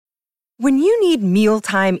When you need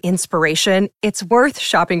mealtime inspiration, it's worth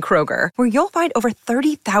shopping Kroger, where you'll find over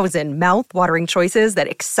 30,000 mouth-watering choices that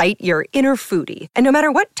excite your inner foodie. And no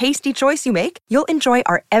matter what tasty choice you make, you'll enjoy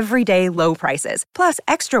our everyday low prices, plus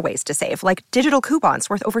extra ways to save, like digital coupons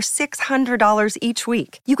worth over $600 each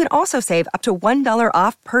week. You can also save up to $1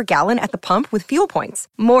 off per gallon at the pump with fuel points.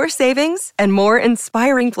 More savings and more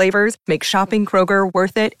inspiring flavors make shopping Kroger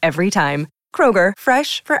worth it every time. Kroger,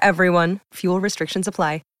 fresh for everyone. Fuel restrictions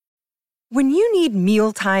apply. When you need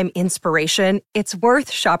mealtime inspiration, it's worth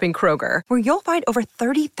shopping Kroger, where you'll find over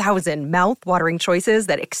 30,000 mouth-watering choices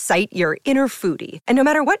that excite your inner foodie. And no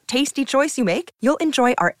matter what tasty choice you make, you'll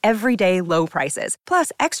enjoy our everyday low prices,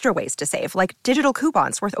 plus extra ways to save, like digital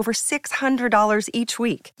coupons worth over $600 each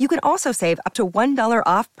week. You can also save up to $1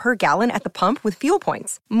 off per gallon at the pump with fuel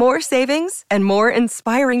points. More savings and more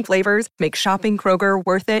inspiring flavors make shopping Kroger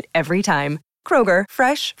worth it every time. Kroger,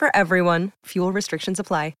 fresh for everyone. Fuel restrictions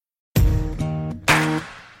apply.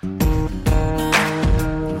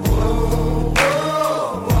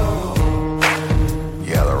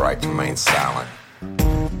 To remain silent.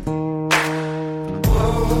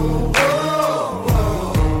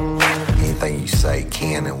 Anything you say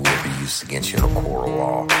can and will be used against you in a court of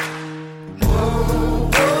law.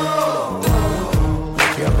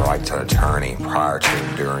 You have the right to an attorney prior to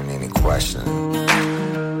and during any questioning. You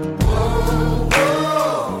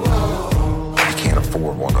can't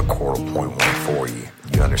afford one, a court will appoint one for you.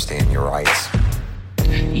 You understand your rights?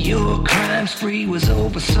 Your crime spree was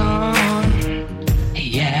over, son.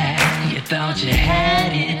 Yeah, you thought you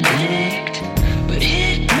had it licked, but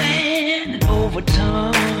Hitman and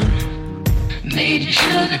Overton made your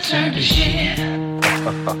sugar turn to shit.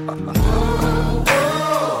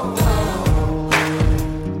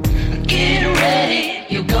 Get ready,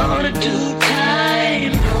 you're gonna do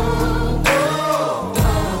time.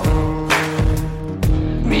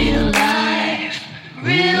 Real life,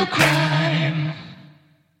 real crime.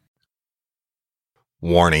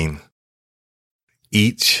 Warning.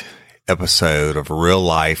 Each episode of Real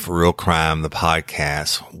Life, Real Crime, the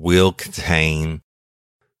podcast, will contain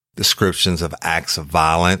descriptions of acts of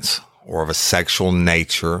violence or of a sexual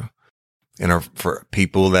nature and are for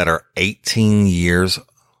people that are 18 years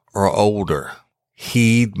or older.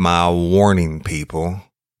 Heed my warning, people.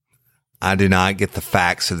 I do not get the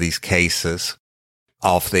facts of these cases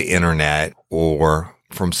off the internet or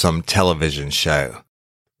from some television show.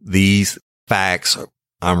 These facts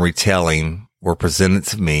I'm retelling were presented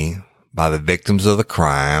to me by the victims of the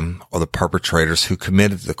crime or the perpetrators who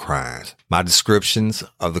committed the crimes. My descriptions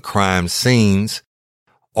of the crime scenes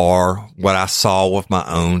are what I saw with my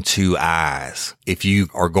own two eyes. If you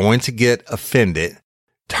are going to get offended,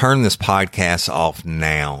 turn this podcast off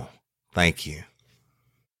now. Thank you.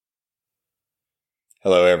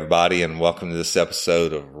 Hello, everybody, and welcome to this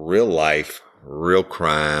episode of Real Life, Real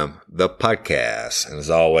Crime, the podcast. And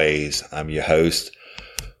as always, I'm your host,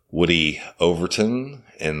 Woody Overton,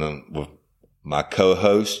 and with my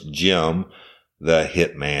co-host, Jim, the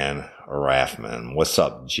Hitman Raffman. What's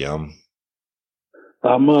up, Jim?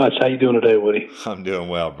 Not much. How you doing today, Woody? I'm doing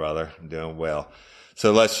well, brother. I'm doing well.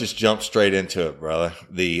 So let's just jump straight into it, brother.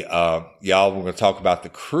 Y'all, we're going to talk about the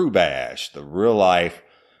Crew Bash, the Real Life,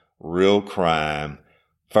 Real Crime,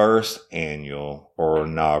 first annual or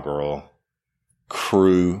inaugural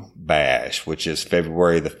Crew Bash, which is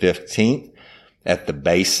February the 15th. At the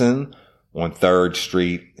Basin on 3rd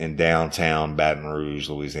Street in downtown Baton Rouge,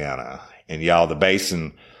 Louisiana. And y'all, the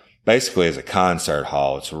Basin basically is a concert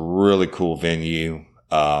hall. It's a really cool venue,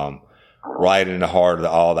 right in the heart of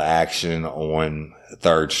all the action on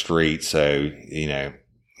 3rd Street. So, you know,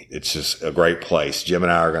 it's just a great place. Jim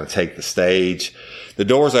and I are going to take the stage. The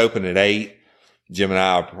doors open at 8. Jim and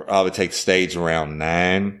I will probably take the stage around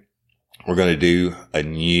 9. We're going to do a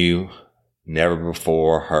new, never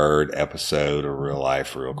before heard episode of Real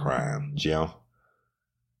Life, Real Crime. Jim?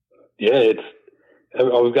 Yeah,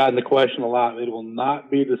 we've gotten the question a lot. It will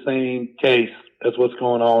not be the same case as what's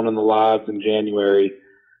going on in the lives in January.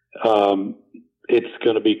 It's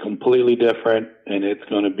going to be completely different, and it's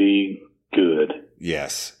going to be good.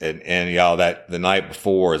 Yes. And y'all, that the night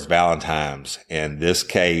before is Valentine's, and this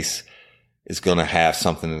case is going to have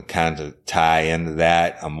something to kind of tie into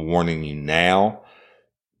that. I'm warning you now.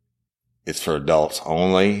 It's for adults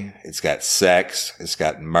only. It's got sex. It's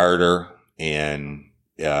got murder, and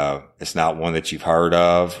it's not one that you've heard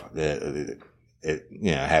of. It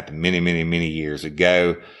happened many, many, many years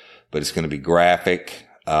ago, but it's going to be graphic.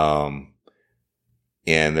 And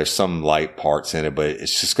there's some light parts in it, but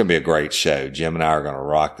it's just going to be a great show. Jim and I are going to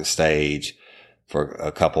rock the stage for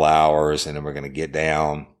a couple hours, and then we're going to get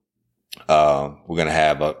down. We're going to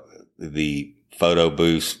have the photo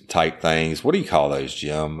booth type things. What do you call those,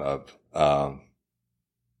 Jim?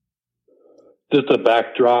 Just a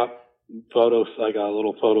backdrop photos, like a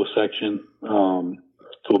little photo section.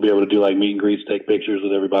 So we'll be able to do like meet and greets, take pictures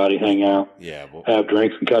with everybody, hang out, have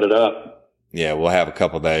drinks, and cut it up. Yeah, we'll have a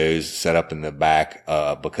couple of those set up in the back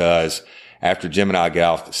because after Jim and I get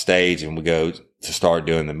off the stage and we go to start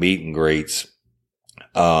doing the meet and greets,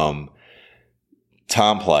 Tom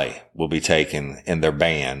Play will be taking in their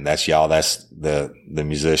band. That's y'all. That's the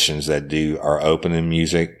musicians that do our opening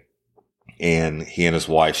music, and he and his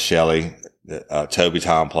wife Shelly. Toby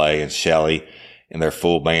Tom Play and Shelly and their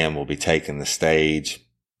full band will be taking the stage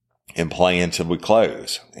and playing till we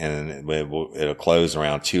close. And it'll close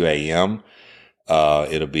around 2 a.m.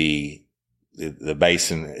 It'll be, the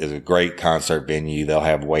Basin is a great concert venue. They'll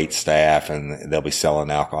have wait staff and they'll be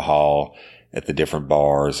selling alcohol at the different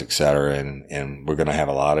bars, et cetera. And we're going to have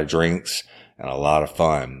a lot of drinks and a lot of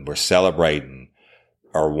fun. We're celebrating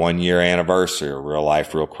our 1 year anniversary of Real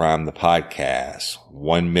Life, Real Crime, the podcast,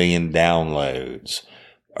 1 million downloads,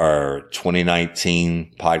 our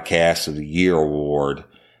 2019 Podcast of the Year award,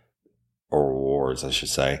 or awards, I should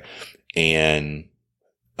say, and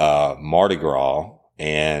Mardi Gras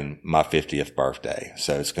and my 50th birthday.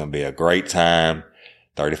 So it's going to be a great time.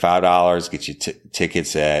 $35. Get you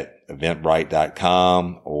tickets at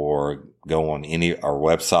eventbrite.com or go on our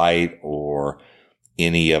website or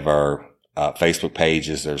any of our Facebook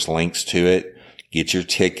pages. There's links to it. Get your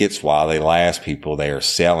tickets while they last, people. They are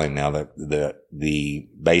selling now. The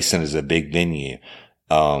Basin is a big venue,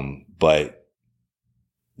 but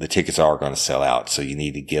the tickets are going to sell out. So you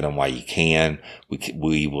need to get them while you can.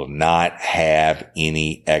 We will not have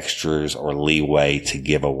any extras or leeway to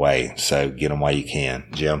give away. So get them while you can.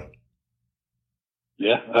 Jim?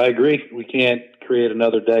 Yeah, I agree. We can't create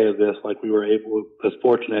another day of this like we were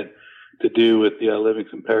fortunate to do with the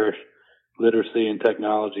Livingston Parish Literacy and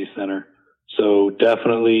Technology Center. So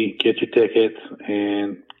definitely get your tickets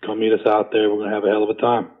and come meet us out there. We're going to have a hell of a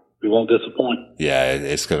time. We won't disappoint. Yeah,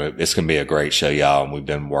 it's gonna be a great show, y'all, and we've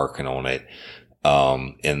been working on it.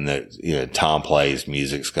 And Tom Play's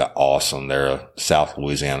music's got awesome. They're a South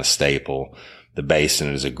Louisiana staple. The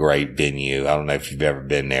Basin is a great venue. I don't know if you've ever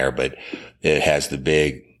been there, but it has the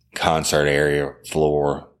big concert area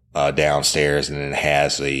floor downstairs, and then it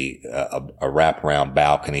has a wraparound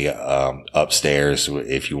balcony upstairs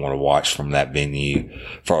if you want to watch from that venue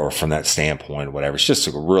or from that standpoint or whatever. It's just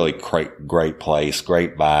a really great place,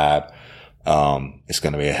 great vibe. It's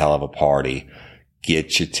going to be a hell of a party.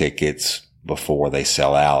 Get your tickets before they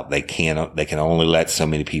sell out. They can only let so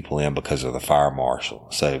many people in because of the fire marshal.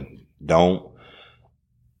 So don't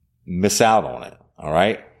miss out on it. All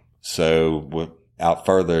right. So without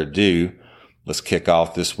further ado, let's kick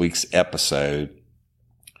off this week's episode,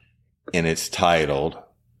 and it's titled,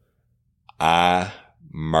 I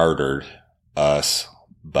Murdered Us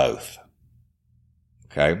Both.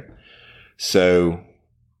 Okay. So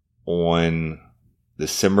on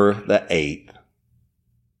December the 8th,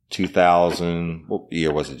 2000, what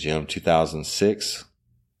year was it, Jim? 2006?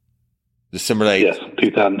 December the 8th. Yes,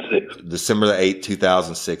 2006. December the 8th,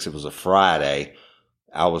 2006. It was a Friday.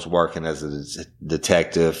 I was working as a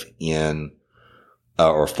detective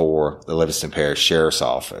for the Livingston Parish Sheriff's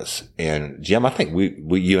Office. And Jim, I think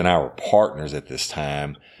you and I were partners at this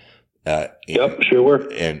time. Yep, sure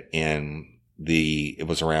were. And it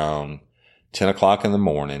was around 10 o'clock in the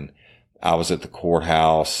morning. I was at the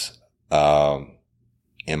courthouse, and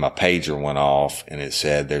my pager went off and it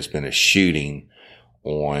said there's been a shooting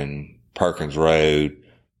on Perkins Road,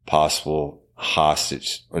 possible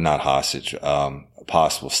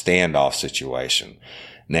possible standoff situation.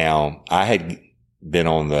 Now, I had been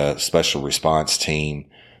on the special response team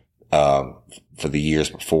for the years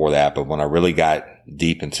before that, but when I really got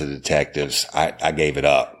deep into detectives, I gave it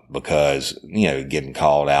up because, getting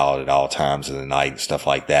called out at all times of the night and stuff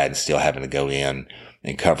like that, and still having to go in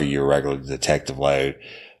and cover your regular detective load.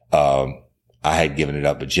 I had given it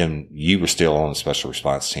up, but Jim, you were still on the special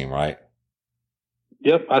response team, right?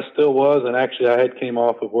 Yep, I still was, and actually I had came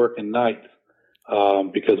off of working nights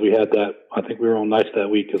because we had that. I think we were on nights that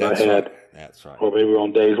week because I had. Right. That's right. Or maybe we were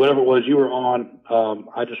on days, whatever it was you were on.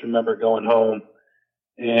 I just remember going home,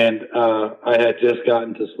 and I had just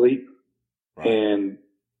gotten to sleep, right. And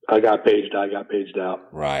I got paged out.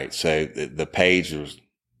 Right. So the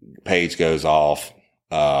page goes off.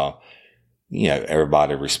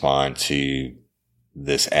 Everybody respond to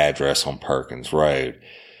this address on Perkins Road.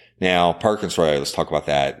 Now, Perkins Road, let's talk about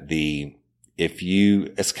that.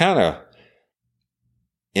 It's kind of,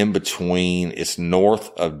 in between. It's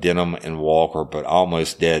north of Denham and Walker, but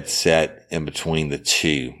almost dead set in between the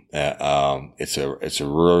two. It's a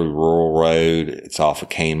really rural road. It's off of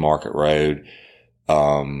Cane Market Road.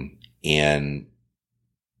 And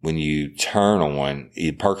when you turn on,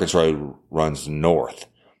 Perkins Road runs north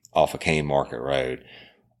off of Cane Market Road.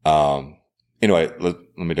 Anyway, let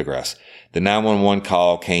me digress. The 911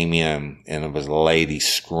 call came in, and it was a lady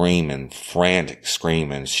screaming, frantic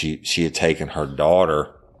screaming. She had taken her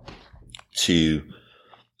daughter to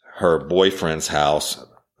her boyfriend's house.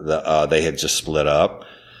 They had just split up,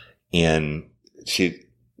 and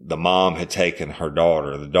the mom had taken her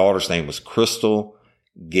daughter. The daughter's name was Crystal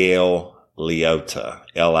Gail Liotta,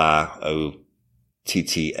 Liotta,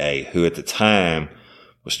 who at the time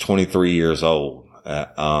was 23 years old.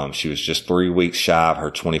 She was just 3 weeks shy of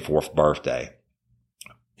her 24th birthday.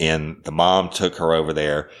 And the mom took her over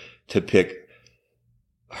there to pick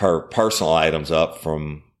her personal items up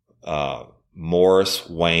from, Morris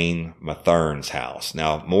Wayne Mathern's house.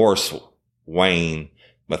 Now, Morris Wayne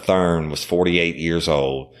Mathern was 48 years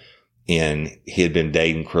old, and he had been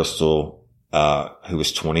dating Crystal, who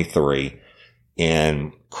was 23,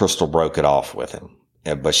 and Crystal broke it off with him.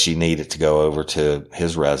 But she needed to go over to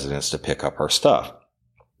his residence to pick up her stuff.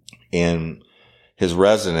 And his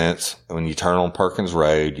residence, when you turn on Perkins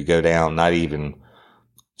Road, you go down not even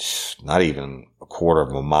a quarter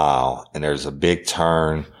of a mile, and there's a big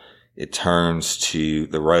turn.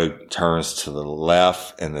 The road turns to the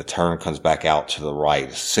left, and the turn comes back out to the right.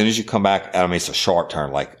 As soon as you come back, I mean, it's a short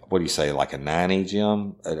turn, like, what do you say, like a 90,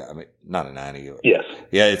 Jim? I mean, not a 90. Yes.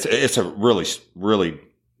 Yeah, it's a really, really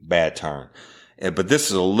bad turn. But this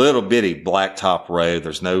is a little bitty blacktop road.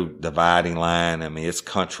 There's no dividing line. I mean, it's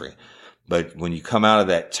country. But when you come out of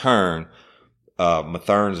that turn,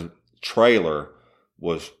 Mathern's trailer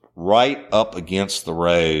was right up against the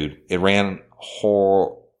road. It ran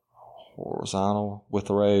horizontal with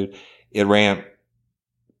the road. It was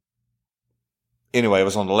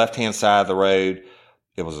on the left-hand side of the road.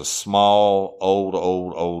 It was a small,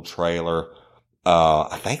 old trailer.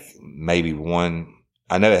 I think maybe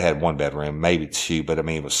I know it had one bedroom, maybe two, but I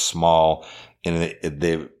mean, it was small. And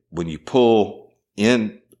when you pull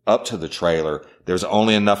in up to the trailer, there's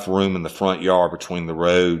only enough room in the front yard between the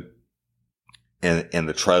road and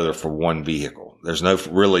the trailer for one vehicle. There's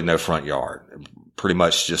really no front yard, pretty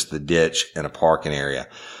much just the ditch and a parking area.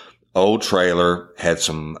 Old trailer had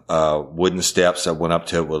some, wooden steps that went up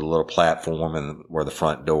to it with a little platform and were the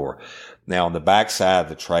front door. Now on the back side of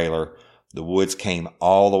the trailer, the woods came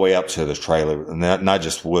all the way up to the trailer, not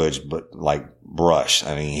just woods, but like brush.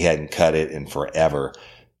 I mean, he hadn't cut it in forever.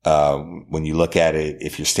 When you look at it,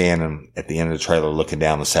 if you're standing at the end of the trailer looking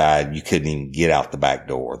down the side, you couldn't even get out the back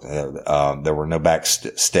door. There were no back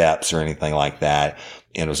steps or anything like that,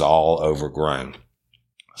 and it was all overgrown.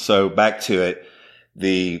 So back to it,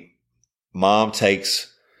 the mom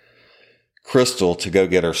takes Crystal to go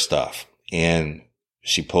get her stuff, and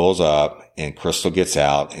she pulls up, and Crystal gets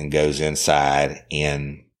out and goes inside,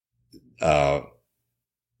 and the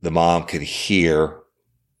mom could hear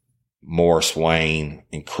Morris Wayne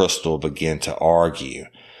and Crystal begin to argue.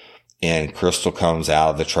 And Crystal comes out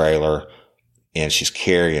of the trailer, and she's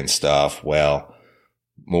carrying stuff. Well,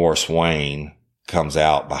 Morris Wayne comes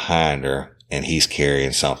out behind her, and he's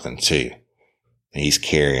carrying something too. He's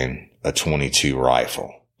carrying a .22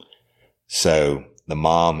 rifle. So the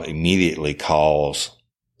mom immediately calls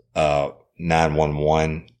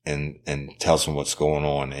 911 and tells them what's going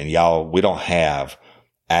on. And y'all, we don't have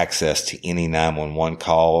access to any 911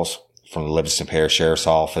 calls from the Livingston Parish Sheriff's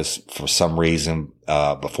Office. For some reason,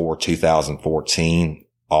 before 2014,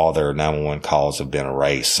 all their 911 calls have been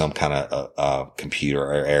erased, some kind of computer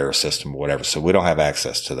or error system or whatever. So we don't have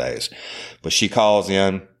access to those. But she calls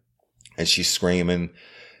in and she's screaming.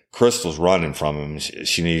 Crystal's running from him.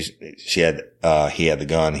 He had the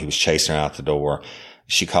gun. He was chasing her out the door.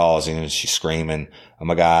 She calls in and she's screaming, "Oh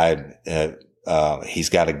my God, he's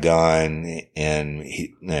got a gun and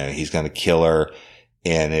he's going to kill her."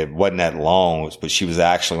 And it wasn't that long, but she was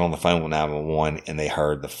actually on the phone with 911 and they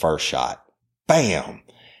heard the first shot. Bam.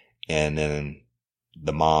 And then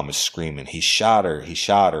the mom is screaming, he shot her.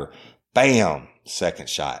 Bam. Second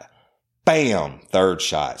shot. Bam. Third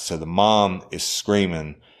shot. So the mom is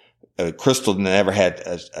screaming. Crystal never had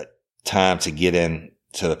a time to get in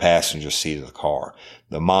to the passenger seat of the car.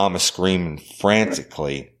 The mom is screaming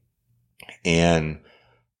frantically, and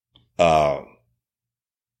Mathern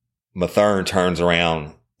turns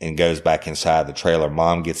around and goes back inside the trailer.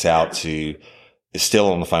 Mom gets out is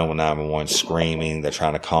still on the phone with 911 screaming. They're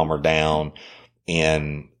trying to calm her down.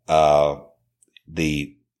 And,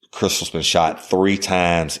 Crystal's been shot 3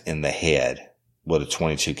 times in the head. with a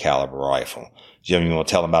 22 caliber rifle. Jim, you want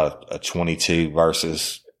to tell them about a 22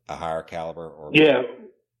 versus a higher caliber? Or? Yeah.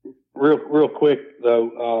 Real quick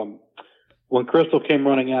though, when Crystal came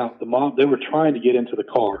running out, they were trying to get into the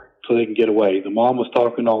car so they can get away. The mom was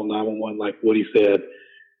talking on 911 like Woody said.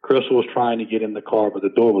 Crystal was trying to get in the car, but the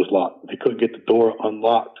door was locked. They couldn't get the door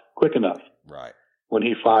unlocked quick enough. Right. When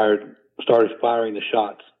he started firing the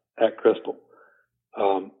shots at Crystal.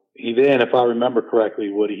 He then, if I remember correctly,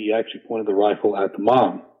 Woody, he actually pointed the rifle at the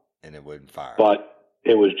mom. And it wouldn't fire. But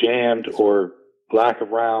it was jammed or lack of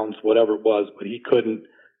rounds, whatever it was, but he couldn't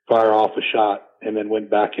fire off a shot and then went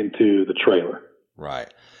back into the trailer.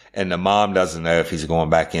 Right. And the mom doesn't know if he's going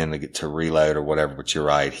back in to reload or whatever, but you're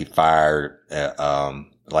right. He fired,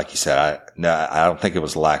 like you said, I don't think it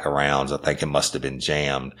was lack of rounds. I think it must have been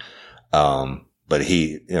jammed. But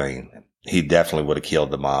he definitely would have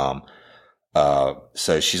killed the mom.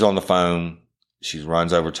 So she's on the phone. She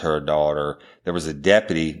runs over to her daughter. There was a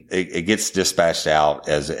deputy. It gets dispatched out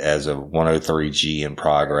as a 103G in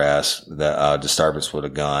progress. The disturbance with a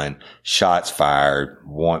gun, shots fired,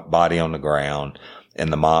 body on the ground, and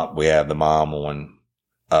we have the mom on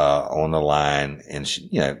the line, and she,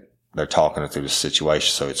 they're talking her through the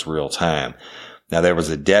situation, so it's real time. Now there was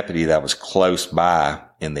a deputy that was close by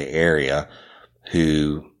in the area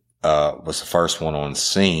who was the first one on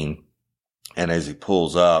scene, and as he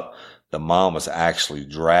pulls up, the mom was actually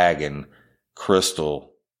dragging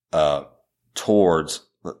Crystal towards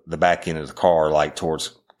the back end of the car, like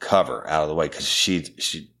towards cover, out of the way, because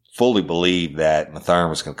she fully believed that Mathern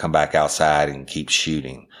was going to come back outside and keep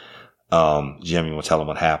shooting. Jim, you want to tell them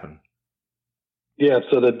what happened? Yeah,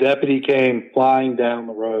 so the deputy came flying down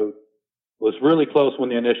the road, was really close when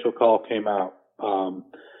the initial call came out.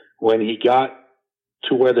 When he got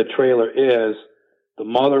to where the trailer is, the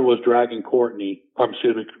mother was dragging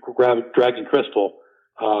dragging Crystal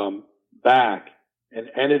back, and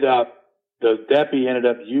the deputy ended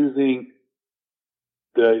up using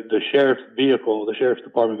the sheriff's vehicle, the sheriff's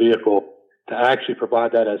department vehicle, to actually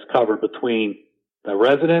provide that as cover between the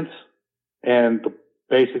residents and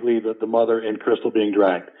basically the mother and Crystal being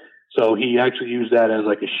dragged. So he actually used that as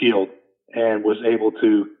like a shield and was able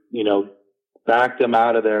to, back them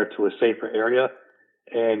out of there to a safer area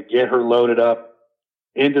and get her loaded up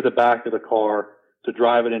into the back of the car to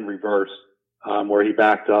drive it in reverse, where he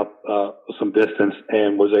backed up some distance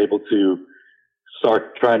and was able to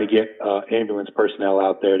start trying to get ambulance personnel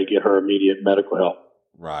out there to get her immediate medical help.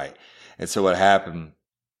 Right. And so what happened,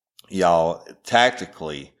 y'all,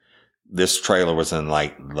 tactically, this trailer was in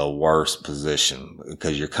like the worst position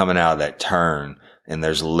because you're coming out of that turn and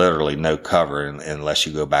there's literally no cover unless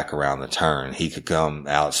you go back around the turn. He could come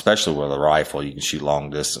out, especially with a rifle, you can shoot long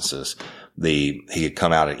distances. He could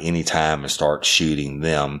come out at any time and start shooting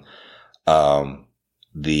them.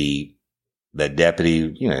 The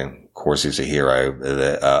deputy, of course he's a hero.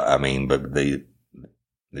 But they're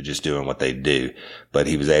just doing what they do, but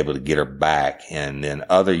he was able to get her back, and then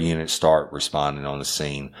other units start responding on the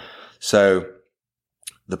scene. So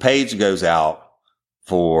the page goes out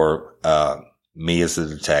for, me as the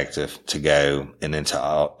detective to go, and then to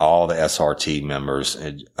all the SRT members.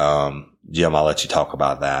 And, Jim, I'll let you talk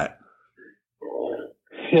about that.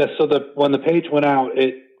 Yeah, so when the page went out,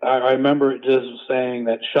 I remember it just saying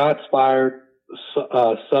that shots fired,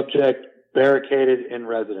 subject barricaded in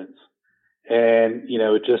residence. And,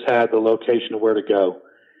 it just had the location of where to go.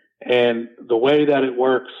 And the way that it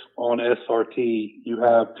works on SRT, you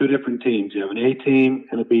have two different teams. You have an A team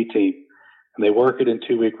and a B team, and they work it in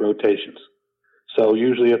 2-week rotations. So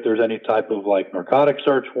usually if there's any type of like narcotic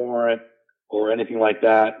search warrant or anything like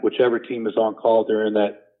that, whichever team is on call during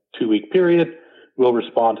that 2-week period will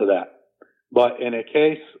respond to that. But in a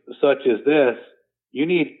case such as this, you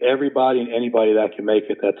need everybody and anybody that can make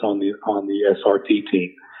it that's on the SRT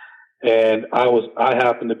team. And I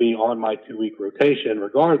happened to be on my 2-week rotation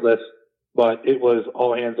regardless, but it was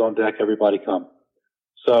all hands on deck, everybody come.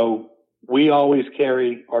 So we always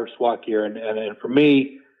carry our SWAT gear. And for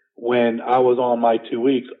me, when I was on my 2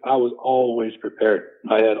 weeks, I was always prepared.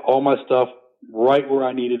 I had all my stuff right where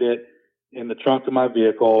I needed it in the trunk of my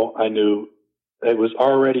vehicle. I knew it was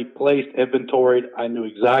already placed, inventoried. I knew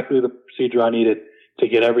exactly the procedure I needed to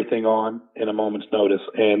get everything on in a moment's notice.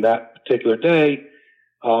 And that particular day,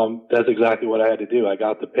 that's exactly what I had to do. I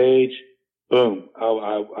got the page, boom, I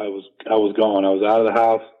was gone. I was out of the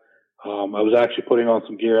house. I was actually putting on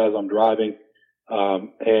some gear as I'm driving.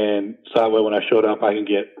 And so that way when I showed up, I can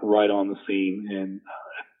get right on the scene. And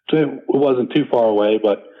it wasn't too far away,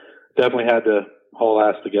 but definitely had to haul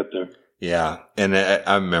ass to get there. Yeah. And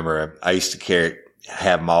I remember I used to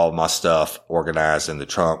have all my stuff organized in the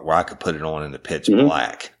trunk where I could put it on in the pitch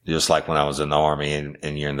black, just like when I was in the Army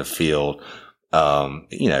and you're in the field.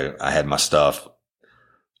 I had my stuff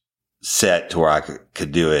set to where I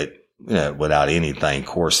could do it, without anything. Of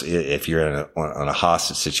course, if you're in a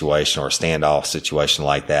hostage situation or a standoff situation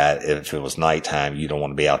like that, if it was nighttime, you don't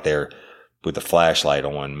want to be out there with the flashlight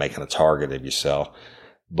on making a target of yourself.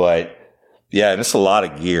 But yeah, and it's a lot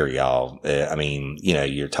of gear, y'all. I mean,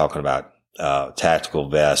 you're talking about tactical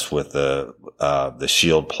vest with the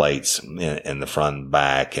shield plates in the front and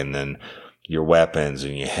back, and then your weapons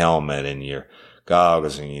and your helmet and your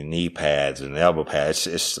goggles and your knee pads and elbow pads.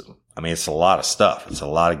 It's a lot of stuff. It's a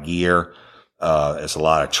lot of gear. It's a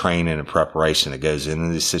lot of training and preparation that goes into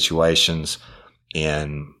these situations.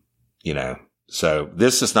 And, so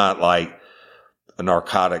this is not like a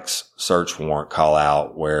narcotics search warrant call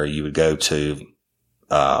out where you would go to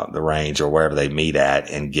the range or wherever they meet at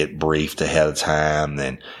and get briefed ahead of time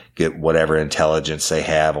and get whatever intelligence they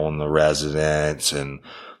have on the residents and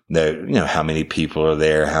how many people are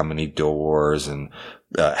there, how many doors, and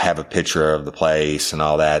have a picture of the place and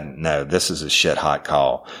all that. No, this is a shit hot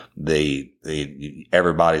call.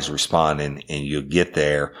 Everybody's responding, and you get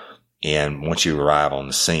there. And once you arrive on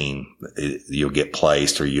the scene, you'll get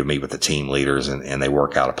placed or you'll meet with the team leaders and they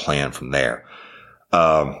work out a plan from there.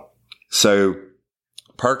 So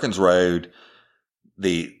Perkins Road,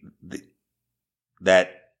 that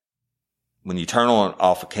when you turn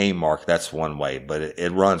off of Kmart, that's one way, but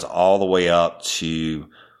it runs all the way up to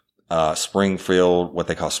Springfield, what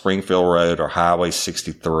they call Springfield Road or Highway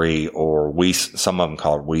 63 or some of them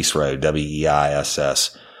call it Weiss Road,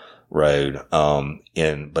 Weiss Road.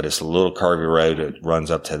 But it's a little curvy road that runs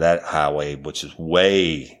up to that highway, which is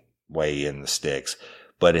way, way in the sticks,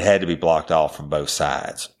 but it had to be blocked off from both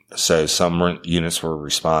sides. So some units were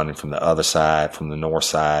responding from the other side, from the north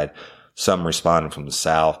side, some responding from the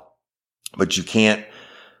south, but you can't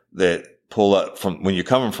pull up from when you're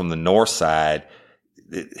coming from the north side.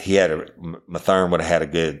 Mathern would have had a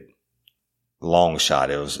good long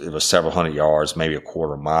shot. It was several hundred yards, maybe a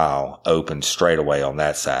quarter mile open straight away on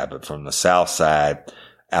that side. But from the south side,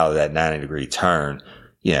 out of that 90-degree turn,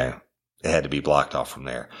 it had to be blocked off from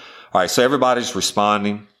there. All right. So everybody's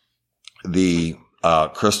responding. The,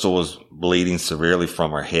 Crystal was bleeding severely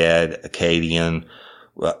from her head. Acadian,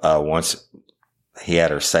 once he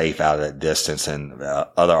had her safe out of that distance and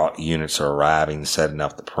other units are arriving, setting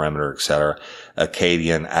up the perimeter, et cetera.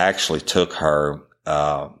 Acadian actually took her,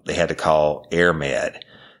 they had to call Air Med,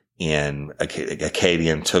 and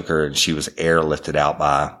Acadian took her and she was airlifted out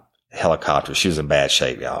by helicopter. She was in bad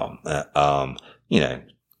shape, y'all. I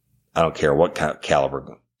don't care what kind of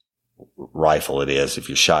caliber rifle it is. If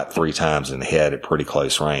you're shot 3 times in the head at pretty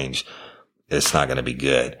close range, it's not going to be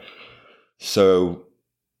good. So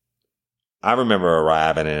I remember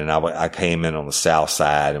arriving and I came in on the south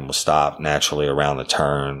side and was stopped naturally around the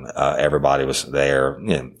turn. Everybody was there,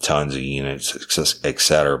 tons of units, et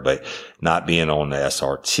cetera, but not being on the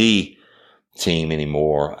SRT team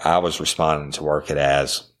anymore, I was responding to work it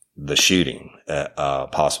as the shooting,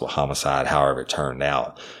 possible homicide, however it turned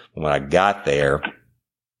out. When I got there,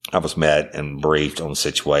 I was met and briefed on the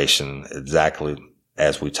situation exactly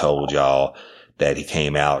as we told y'all, that he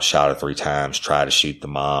came out, shot her 3 times, tried to shoot the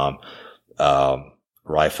mom.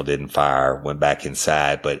 Rifle didn't fire, went back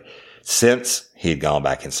inside. But since he had gone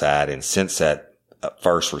back inside and since that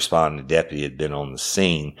first responding deputy had been on the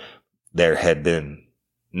scene, there had been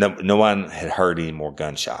no one had heard any more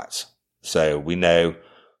gunshots. So we know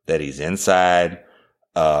that he's inside.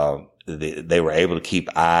 They were able to keep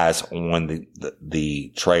eyes on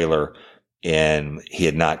the trailer and he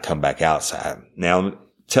had not come back outside. Now, I'll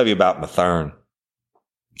tell you about Mathern.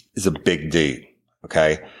 He's a big dude.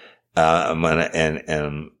 Okay.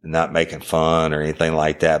 And not making fun or anything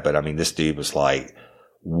like that. But I mean, this dude was like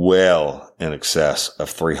well in excess of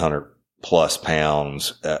 300 plus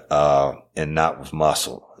pounds, and not with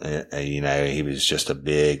muscle. He was just a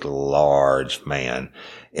big, large man.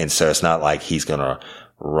 And so it's not like he's going to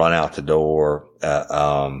run out the door,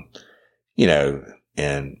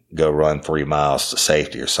 and go run 3 miles to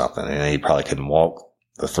safety or something. And he probably couldn't walk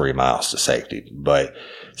the 3 miles to safety. But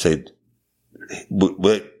so,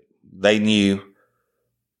 they knew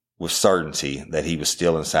with certainty that he was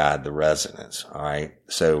still inside the residence. All right.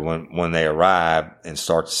 So when they arrived and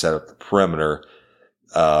start to set up the perimeter,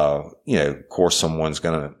 of course, someone's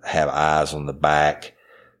going to have eyes on the back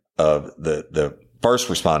of the first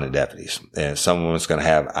responding deputies, and someone's going to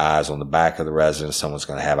have eyes on the back of the residence. Someone's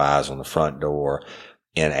going to have eyes on the front door.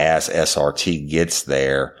 And as SRT gets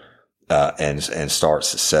there, and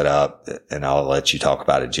starts to set up, and I'll let you talk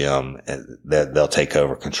about it, Jim, and they'll take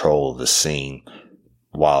over control of the scene.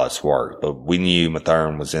 while it's worked. But we knew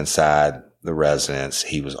Mathern was inside the residence.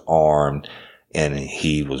 He was armed and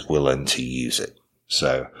he was willing to use it.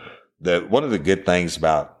 So one of the good things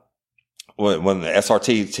about when the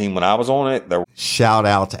SRT team, when I was on it, shout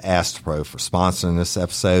out to Astepro for sponsoring this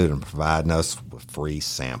episode and providing us with free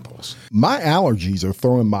samples. My allergies are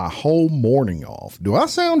throwing my whole morning off. Do I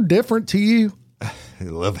sound different to you? A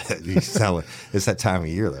little bit. You sound like it's that time of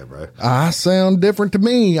year there, bro. I sound different to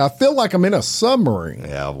me. I feel like I'm in a submarine.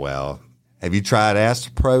 Yeah, well, have you tried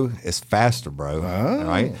Astepro? It's faster, bro. Oh.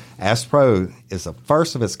 Right? Astepro is the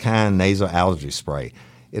first of its kind nasal allergy spray.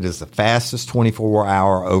 It is the fastest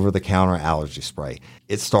 24-hour over-the-counter allergy spray.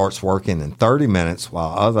 It starts working in 30 minutes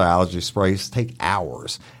while other allergy sprays take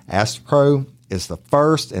hours. Astepro is the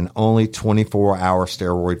first and only 24-hour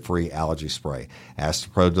steroid-free allergy spray.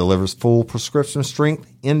 Astepro delivers full prescription strength,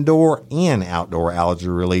 indoor and outdoor allergy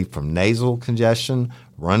relief from nasal congestion,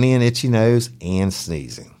 runny and itchy nose, and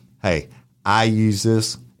sneezing. Hey, I use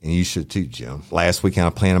this, and you should too, Jim. Last weekend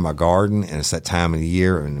I planted my garden, and it's that time of the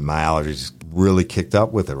year, and my allergies really kicked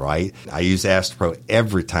up with it, right? I use Astepro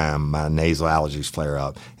every time my nasal allergies flare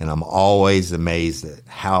up, and I'm always amazed at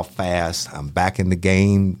how fast I'm back in the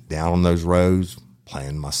game, down on those roads,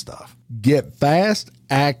 playing my stuff. Get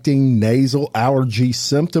fast-acting nasal allergy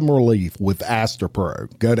symptom relief with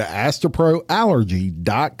Astepro. Go to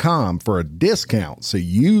AsteproAllergy.com for a discount so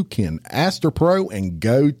you can Astepro and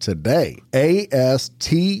go today.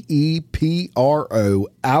 ASTEPRO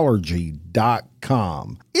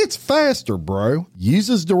allergy.com. It's faster, bro. Use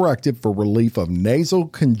as directed for relief of nasal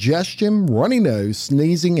congestion, runny nose,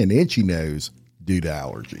 sneezing, and itchy nose due to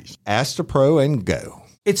allergies. Astepro and go.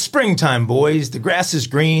 It's springtime, boys. The grass is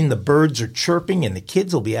green, the birds are chirping, and the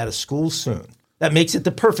kids will be out of school soon. That makes it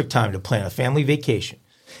the perfect time to plan a family vacation.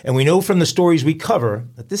 And we know from the stories we cover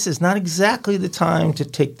that this is not exactly the time to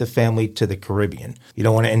take the family to the Caribbean. You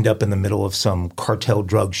don't want to end up in the middle of some cartel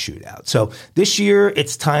drug shootout. So this year,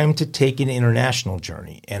 it's time to take an international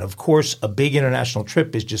journey. And of course, a big international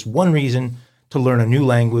trip is just one reason to learn a new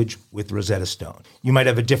language with Rosetta Stone. You might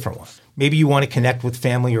have a different one. Maybe you want to connect with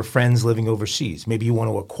family or friends living overseas. Maybe you want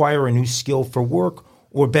to acquire a new skill for work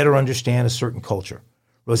or better understand a certain culture.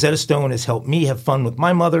 Rosetta Stone has helped me have fun with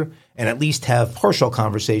my mother and at least have partial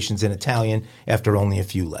conversations in Italian after only a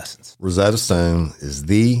few lessons. Rosetta Stone is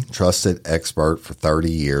the trusted expert for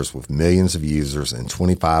 30 years with millions of users in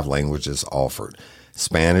 25 languages offered: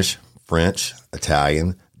 Spanish, French,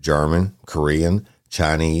 Italian, German, Korean,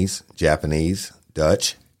 Chinese, Japanese,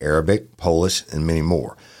 Dutch, Arabic, Polish, and many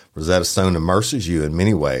more. Rosetta Stone immerses you in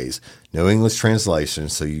many ways. No English translation,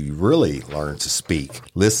 so you really learn to speak,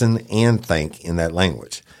 listen, and think in that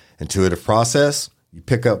language. Intuitive process, you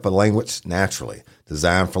pick up a language naturally.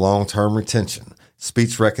 Designed for long-term retention.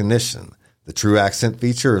 Speech recognition. The True Accent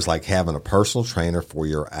feature is like having a personal trainer for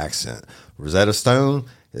your accent. Rosetta Stone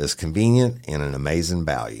is convenient and an amazing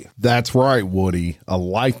value. That's right, Woody. A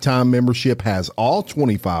lifetime membership has all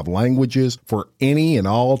 25 languages for any and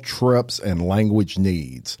all trips and language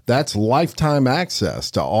needs. That's lifetime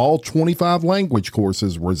access to all 25 language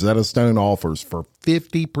courses Rosetta Stone offers for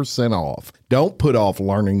 50% off. Don't put off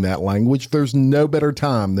learning that language. There's no better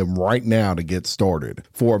time than right now to get started.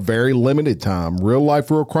 For a very limited time, Real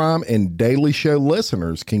Life Real Crime and Daily Show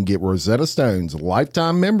listeners can get Rosetta Stone's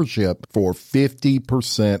lifetime membership for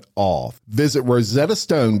 50% off. Visit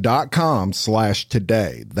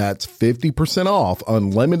rosettastone.com/today. That's 50% off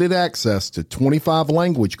unlimited access to 25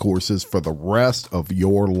 language courses for the rest of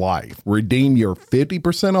your life. Redeem your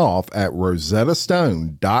 50% off at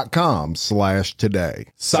rosettastone.com/today.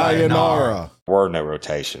 Sayonara. There were no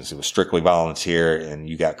rotations. It was strictly volunteer, and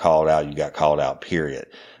you got called out, period.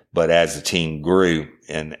 But as the team grew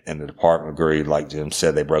and the department grew, like Jim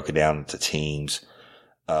said, they broke it down into teams.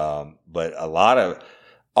 But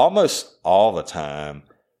almost all the time,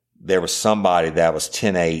 there was somebody that was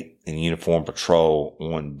 10-8 in uniform patrol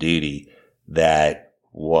on duty that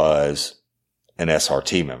was an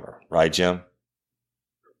SRT member. Right, Jim?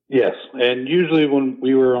 Yes, and usually when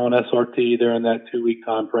we were on SRT during that 2-week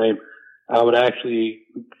time frame, I would actually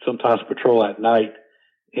sometimes patrol at night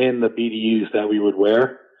in the BDUs that we would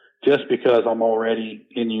wear, just because I'm already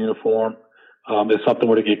in uniform. If something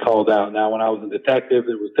were to get called out. Now, when I was a detective,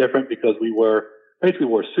 it was different because we basically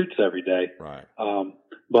wore suits every day. Right.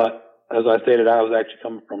 But as I stated, I was actually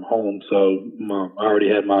coming from home, so I already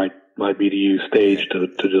had my BDU staged to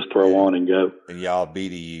just throw on and go. And y'all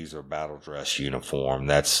BDUs are battle dress uniform.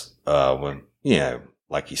 That's when,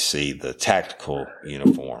 like you see the tactical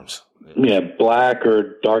uniforms. Yeah, black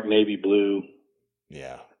or dark navy blue.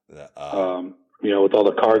 Yeah. With all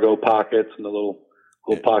the cargo pockets and the little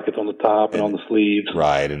little pockets on the top and on the sleeves.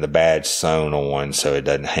 Right. And the badge sewn on so it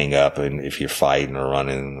doesn't hang up. And if you're fighting or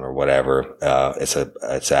running or whatever,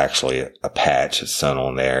 it's actually a patch that's sewn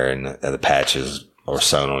on there, and the patches are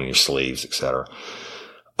sewn on your sleeves, etc.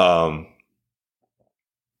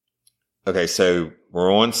 Okay. So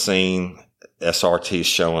we're on scene. SRTs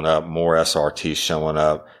showing up, more SRTs showing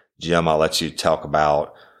up. Jim, I'll let you talk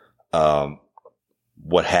about,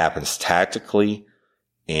 what happens tactically,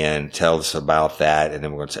 and tell us about that, and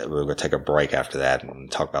then we're going to take a break after that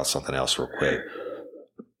and talk about something else real quick.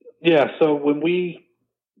 Yeah. So when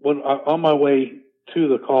on my way to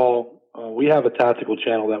the call, we have a tactical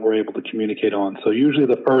channel that we're able to communicate on. So usually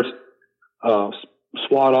the first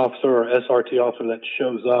SWAT officer or SRT officer that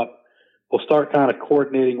shows up will start kind of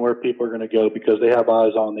coordinating where people are going to go, because they have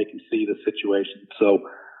eyes on, they can see the situation. So,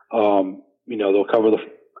 they'll cover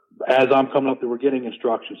as I'm coming up, they were getting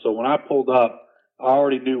instructions. So when I pulled up, I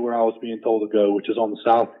already knew where I was being told to go, which is on the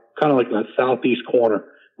south, kind of like that southeast corner.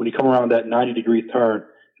 When you come around that 90-degree turn,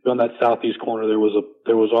 on that southeast corner, there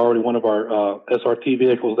was already one of our SRT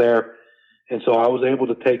vehicles there, and so I was able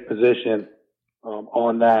to take position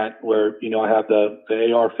on that, where I have the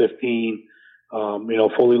AR-15,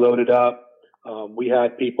 fully loaded up. We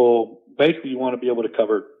had people. Basically, you want to be able to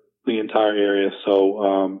cover the entire area.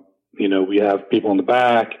 So we have people in the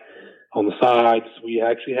back, on the sides. We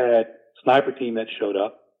actually had sniper team that showed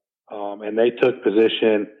up, and they took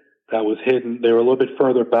position that was hidden. They were a little bit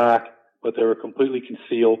further back, but they were completely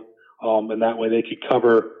concealed, and that way they could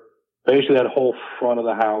cover basically that whole front of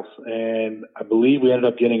the house. And I believe we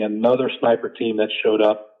ended up getting another sniper team that showed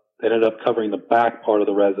up. They ended up covering the back part of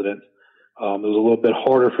the residence. It was a little bit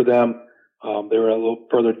harder for them. They were a little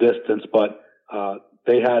further distance, but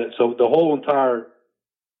they had it. So the whole entire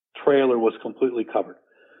trailer was completely covered.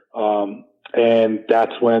 And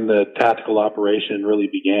that's when the tactical operation really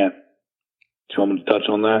began. Do you want me to touch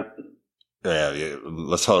on that? Yeah,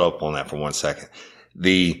 let's hold up on that for 1 second.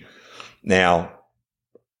 Now,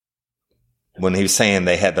 when he was saying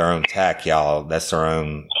they had their own TAC, y'all, that's their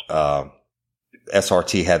own,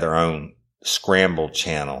 SRT had their own scramble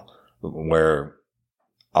channel where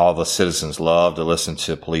all the citizens love to listen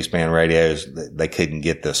to police band radios. They couldn't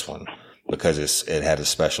get this one because it had a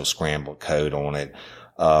special scramble code on it.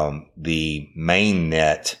 The main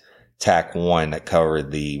net TAC 1 that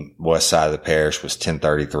covered the west side of the parish was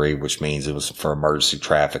 1033, which means it was for emergency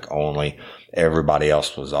traffic only. Everybody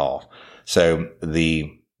else was off. So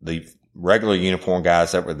the regular uniform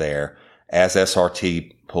guys that were there, as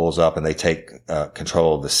SRT pulls up and they take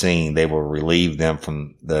control of the scene, they will relieve them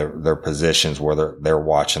from their positions where they're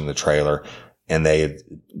watching the trailer, and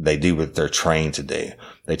they do what they're trained to do.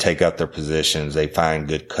 They take up their positions, they find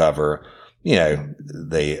good cover,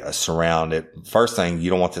 they surround it. First thing, you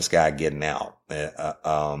don't want this guy getting out.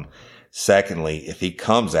 Secondly, if he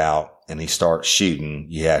comes out and he starts shooting,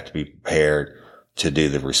 you have to be prepared to do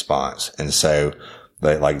the response. And so,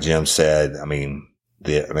 like Jim said,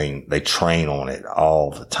 they train on it all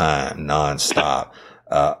the time, nonstop.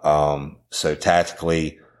 So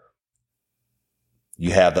tactically,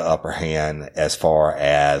 you have the upper hand as far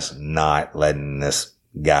as not letting this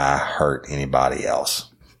guy hurt anybody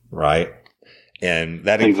else, right? And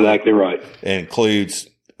that exactly right. It includes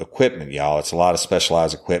equipment, y'all. It's a lot of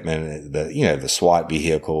specialized equipment. The SWAT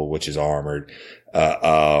vehicle, which is armored,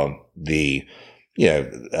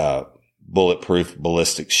 bulletproof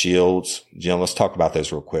ballistic shields. Jim, let's talk about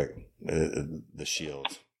those real quick. The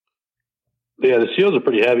shields. Yeah, the shields are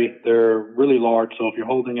pretty heavy. They're really large. So if you're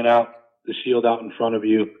holding it out, the shield out in front of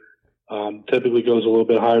you, typically goes a little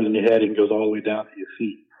bit higher than your head and goes all the way down to your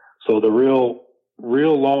feet. So they're real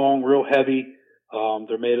long, real heavy.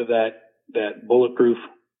 They're made of that bulletproof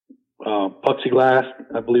plexiglass,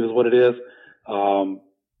 I believe is what it is. And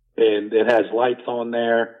it has lights on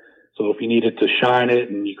there. So if you needed to shine it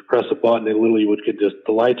and you could press a button, it literally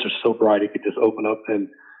the lights are so bright, it could just open up and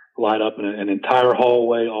light up an entire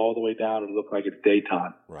hallway all the way down and look like it's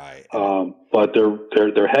daytime. Right. But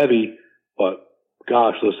they're heavy, but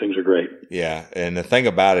gosh, those things are great. Yeah. And the thing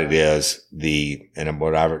about it is and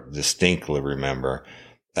what I distinctly remember,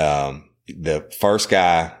 the first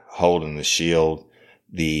guy holding the shield,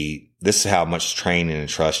 this is how much training and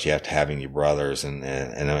trust you have to have in your brothers.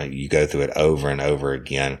 And you go through it over and over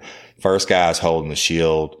again. First guy's holding the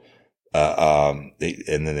shield, and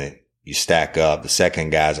then you stack up. The second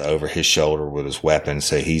guy's over his shoulder with his weapon.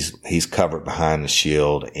 So he's covered behind the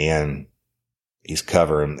shield, and he's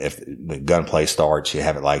covering, if the gunplay starts, you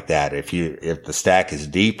have it like that. If the stack is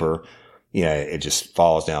deeper, it just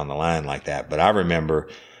falls down the line like that. But I remember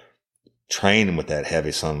training with that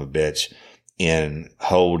heavy son of a bitch. in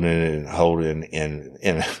holding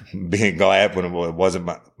and being glad when it wasn't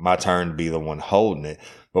my turn to be the one holding it.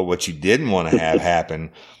 But what you didn't want to have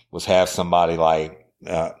happen was have somebody like,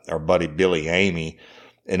 our buddy Billy Amy,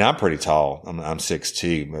 and I'm pretty tall. I'm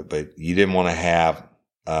 6'2", but you didn't want to have,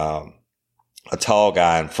 a tall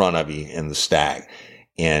guy in front of you in the stack.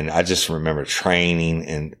 And I just remember training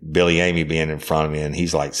and Billy Amy being in front of me, and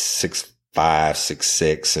he's like 6'5",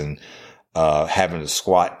 6'6", and, having to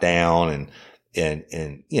squat down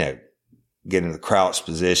and, you know, get in the crouch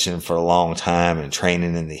position for a long time and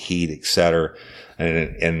training in the heat, et cetera.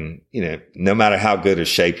 And, you know, no matter how good a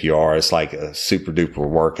shape you are, it's like a super duper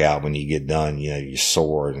workout when you get done, you know, you're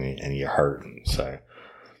sore and you're hurting. So,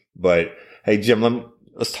 but hey, Jim,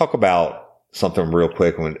 let's talk about something real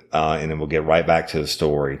quick and then we'll get right back to the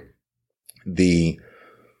story.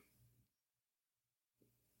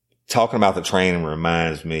 Talking about the training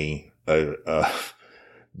reminds me of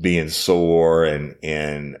being sore and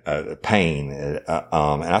pain. And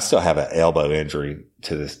I still have an elbow injury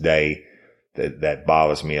to this day that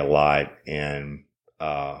bothers me a lot. And,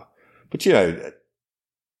 but you know,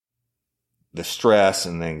 the stress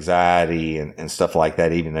and the anxiety and stuff like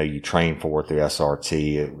that, even though you train for it through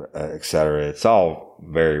SRT, et cetera, it's all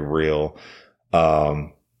very real.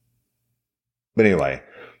 But anyway,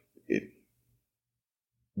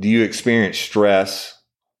 do you experience stress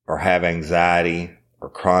or have anxiety or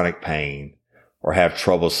chronic pain or have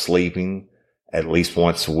trouble sleeping at least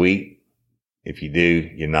once a week? If you do,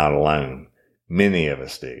 you're not alone. Many of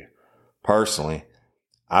us do. Personally,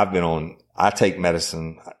 I take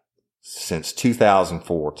medicine since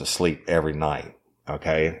 2004 to sleep every night.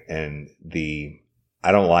 Okay. And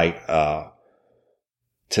I don't like,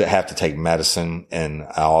 to have to take medicine, and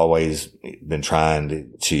I always been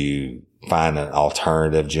trying to find an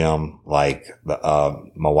alternative, Jim. Like, my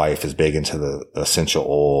wife is big into the essential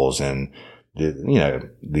oils and you know,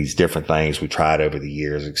 these different things we tried over the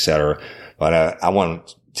years, et cetera. But I want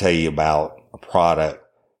to tell you about a product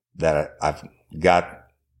that I've got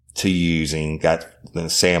to using, got the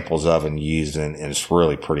samples of and using, and it's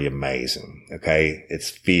really pretty amazing. Okay. It's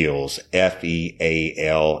Feals,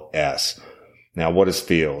 Feals. Now, what is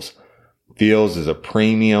Feals? Feals is a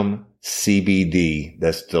premium CBD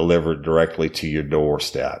that's delivered directly to your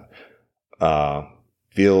doorstep.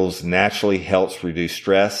 Feals naturally helps reduce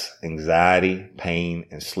stress, anxiety, pain,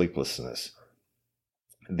 and sleeplessness.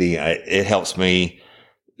 It helps me,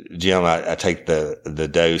 Jim. I take the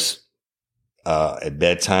dose at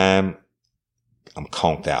bedtime. I'm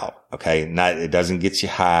conked out. Okay. It doesn't get you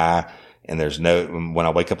high. And when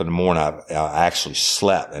I wake up in the morning, I actually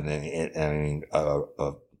slept and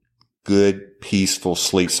a good, peaceful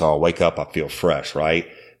sleep. So I wake up, I feel fresh, right?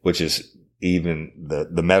 Which is even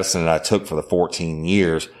the medicine that I took for the 14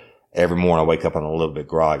 years. Every morning I wake up and I'm a little bit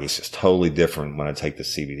groggy. It's just totally different when I take the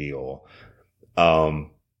CBD oil.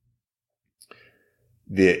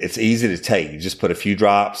 It's easy to take. You just put a few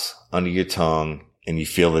drops under your tongue and you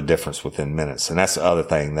feel the difference within minutes. And that's the other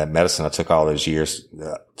thing. That medicine I took all those years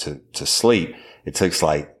to sleep, it takes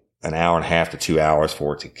like an hour and a half to 2 hours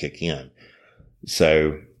for it to kick in.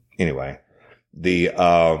 So anyway,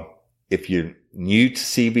 if you're new to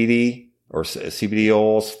CBD or CBD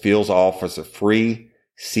oils, Feals offers a free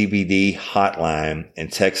CBD hotline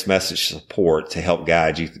and text message support to help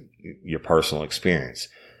guide you your personal experience.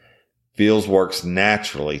 Feals works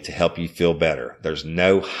naturally to help you feel better. There's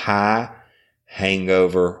no high,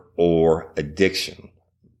 hangover, or addiction.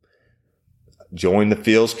 Join the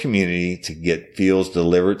Feals community to get Feals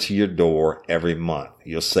delivered to your door every month.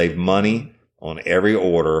 You'll save money on every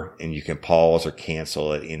order, and you can pause or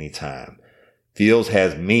cancel at any time. Feals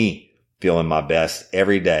has me feeling my best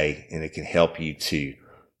every day, and it can help you too.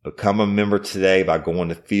 Become a member today by going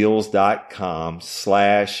to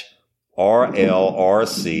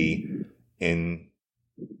feals.com/RLRC, and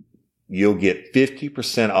you'll get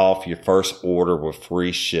 50% off your first order with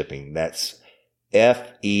free shipping. That's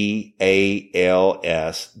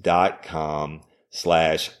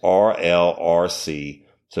FEALS.com/RLRC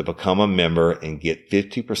to become a member and get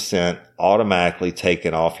 50% automatically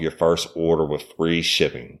taken off your first order with free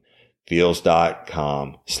shipping.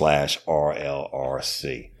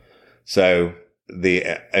 Feals.com/RLRC. So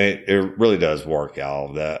it really does work,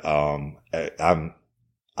 y'all.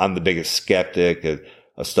 I'm the biggest skeptic of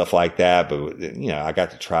stuff like that, but you know, I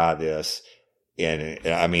got to try this, and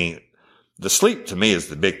I mean, the sleep to me is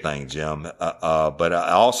the big thing, Jim. But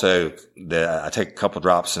I also, I take a couple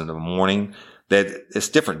drops in the morning. That it's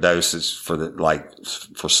different doses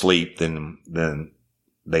for sleep than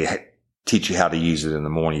they teach you how to use it in the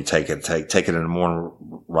morning. You take it in the morning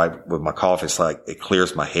right with my coffee. It's like it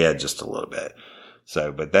clears my head just a little bit.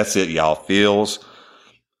 So, but that's it, y'all. Feels.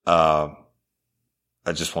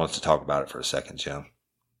 I just wanted to talk about it for a second, Jim.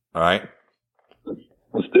 All right.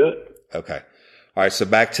 Let's do it. Okay. All right. So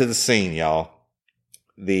back to the scene, y'all.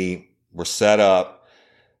 We're set up.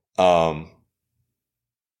 The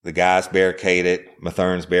guy's barricaded.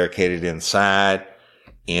 Mathern's barricaded inside,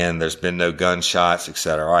 and there's been no gunshots, et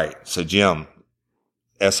cetera. All right. So Jim,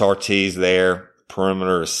 SRT's there.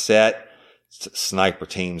 Perimeter is set. Sniper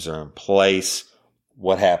teams are in place.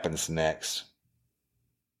 What happens next?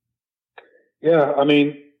 Yeah, I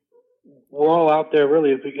mean, we're all out there.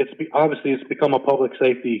 Really, obviously it's become a public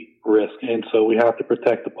safety risk, and so we have to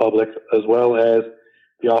protect the public as well as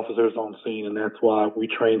the officers on scene, and that's why we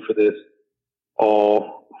train for this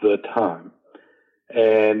all the time.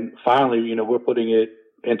 And finally, we're putting it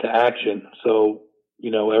into action. So,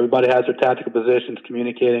 everybody has their tactical positions,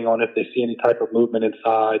 communicating on if they see any type of movement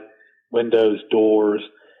inside, windows, doors,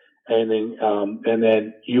 and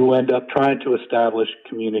then you end up trying to establish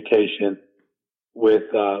communication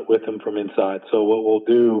with them from inside. So what we'll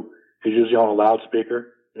do is usually on a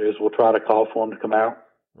loudspeaker is we'll try to call for them to come out.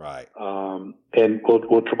 Right. And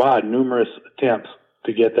we'll provide numerous attempts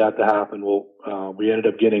to get that to happen. We ended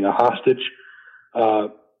up getting a hostage,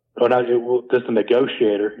 just a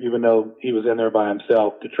negotiator, even though he was in there by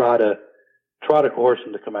himself, to try to coerce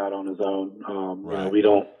him to come out on his own. Right. We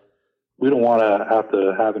don't want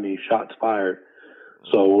to have any shots fired.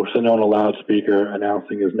 So we're sitting on a loudspeaker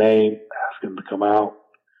announcing his name, asking him to come out,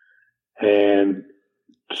 and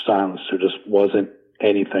silence. There just wasn't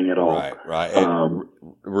anything at all. Right. And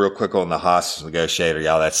real quick on the hostage negotiator,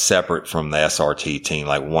 y'all, that's separate from the SRT team.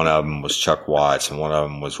 Like one of them was Chuck Watts and one of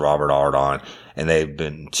them was Robert Ardon, and they've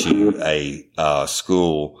been to a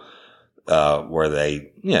school where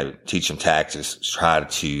they, teach them tactics, try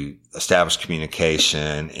to establish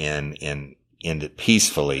communication and end it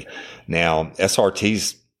peacefully. Now,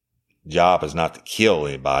 SRT's job is not to kill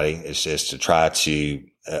anybody. It's just to try to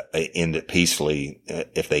end it peacefully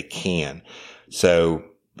if they can. So,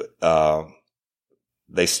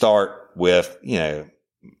 they start with,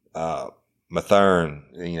 Mathern,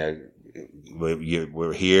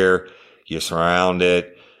 we're here, you're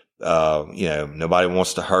surrounded, nobody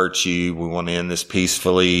wants to hurt you. We want to end this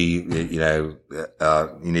peacefully. You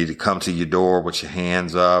need to come to your door with your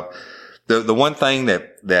hands up. The one thing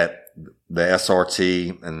that the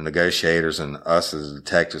SRT and the negotiators and us as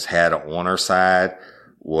detectives had on our side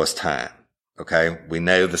was time. Okay. We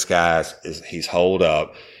know this he's holed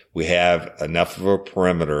up. We have enough of a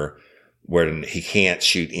perimeter where he can't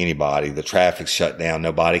shoot anybody. The traffic's shut down.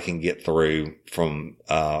 Nobody can get through from,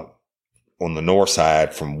 on the north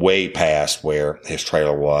side from way past where his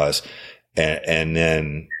trailer was. And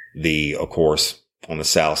then of course, on the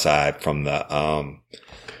south side from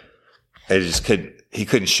he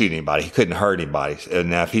couldn't shoot anybody. He couldn't hurt anybody.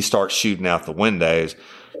 And now if he starts shooting out the windows,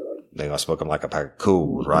 they're going to smoke him like a pack of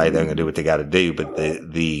cools, right? They're going to do what they got to do. But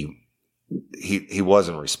he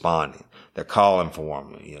wasn't responding. They're calling for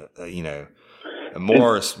him,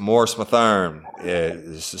 Morris Mathern,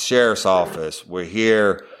 it's the sheriff's office. We're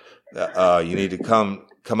here. You need to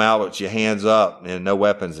come out with your hands up and no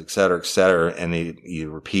weapons, et cetera, et cetera. And you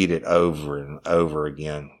repeat it over and over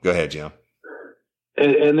again. Go ahead, Jim.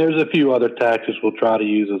 And there's a few other tactics we'll try to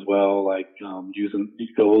use as well, like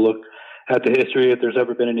we'll look at the history, if there's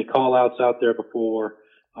ever been any call outs out there before.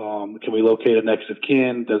 Can we locate a next of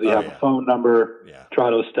kin? Does he have a phone number? Yeah. Try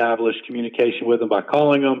to establish communication with him by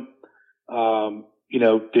calling him.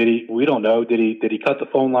 We don't know. Did he cut the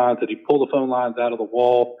phone lines? Did he pull the phone lines out of the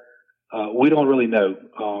wall? We don't really know.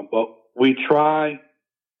 But we try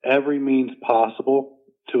every means possible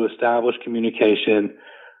to establish communication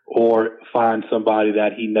or find somebody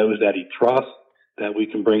that he knows that he trusts that we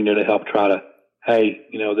can bring there to help try to, hey,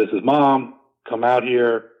 this is Mom, come out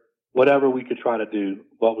here, whatever we could try to do.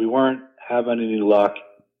 But we weren't having any luck,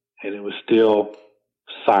 and it was still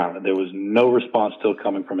silent. There was no response still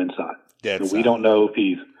coming from inside. So we don't know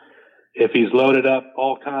if he's loaded up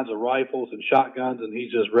all kinds of rifles and shotguns and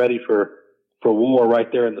he's just ready for war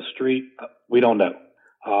right there in the street. We don't know.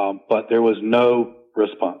 But there was no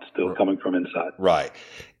response still coming from inside. Right.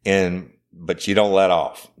 But you don't let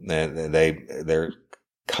off. They're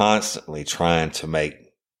constantly trying to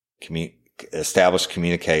establish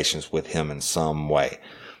communications with him in some way.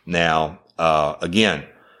 Now, again,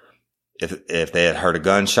 if they had heard a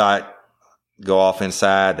gunshot go off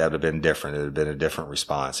inside, that would have been different. It would have been a different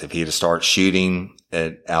response. If he'd have started shooting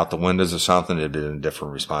out the windows or something, it'd have been a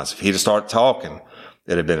different response. If he'd have started talking,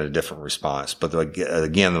 it'd have been a different response. But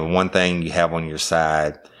again, the one thing you have on your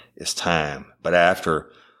side is time. But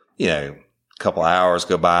after, couple hours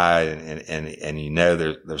go by and you know,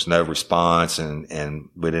 there's no response and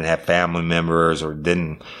we didn't have family members or he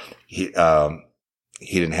didn't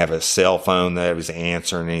have a cell phone that was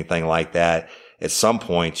answering anything like that. At some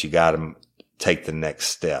point, you got to take the next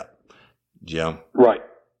step. Jim? Right.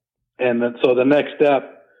 And then, so the next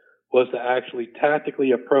step was to actually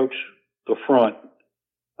tactically approach the front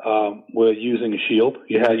with using a shield.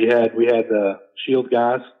 We had the shield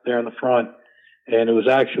guys there in the front, and it was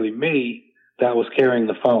actually me that was carrying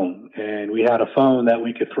the phone. And we had a phone that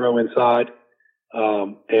we could throw inside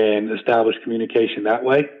and establish communication that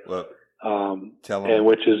way. Well, tell them. And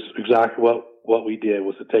which is exactly what we did,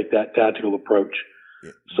 was to take that tactical approach.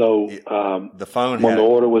 So the phone, when the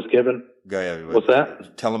order was given. Go ahead. What's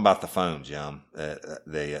that? Tell them about the phone, Jim.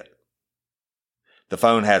 The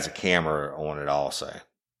phone has a camera on it also.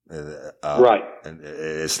 Right. And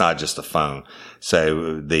it's not just a phone.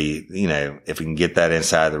 So if you can get that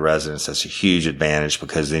inside the residence, that's a huge advantage,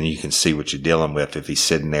 because then you can see what you're dealing with if he's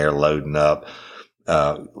sitting there loading up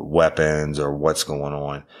weapons or what's going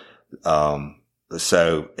on.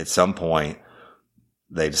 So at some point,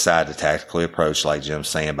 they decide to tactically approach, like Jim's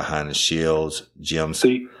saying, behind the shields.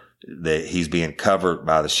 He's being covered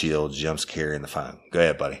by the shields. Jim's carrying the phone. Go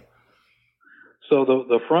ahead, buddy. So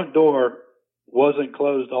the front door wasn't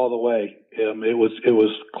closed all the way. It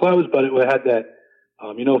was closed, but it had that,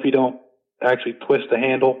 if you don't actually twist the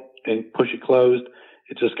handle and push it closed,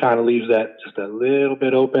 it just kind of leaves that just a little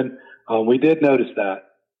bit open. We did notice that.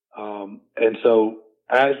 And so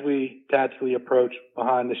as we tactically approach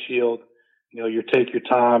behind the shield, you take your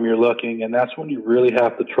time, you're looking, and that's when you really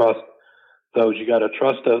have to trust those. You got to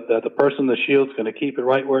trust that the person in the shield's going to keep it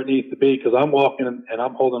right where it needs to be, because I'm walking and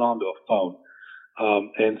I'm holding on to a phone.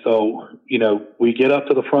 And so, we get up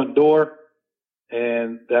to the front door,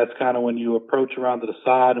 and that's kind of when you approach around to the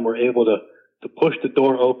side, and we're able to push the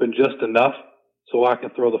door open just enough so I can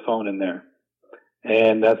throw the phone in there.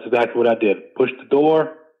 And that's exactly what I did. Pushed the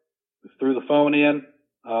door, threw the phone in,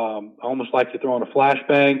 almost like you're throwing a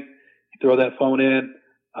flashbang. You throw that phone in,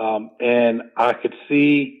 and I could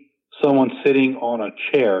see someone sitting on a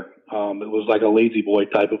chair. It was like a lazy boy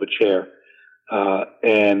type of a chair.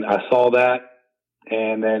 And I saw that.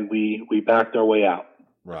 And then we backed our way out.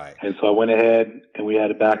 Right. And so I went ahead and we had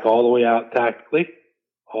to back all the way out tactically,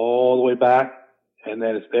 all the way back. And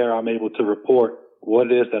then it's there I'm able to report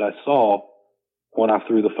what it is that I saw when I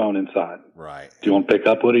threw the phone inside. Right. Do you want to pick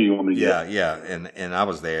up with it, or you want me to Yeah, yeah. And I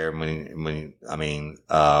was there when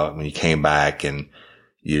you came back and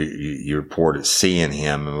you reported seeing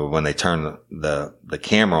him, and when they turned the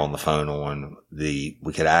camera on the phone on,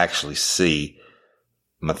 we could actually see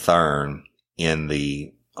Mathern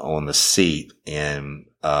on the seat, and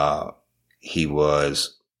there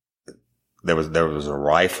was a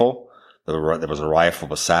rifle. There was a rifle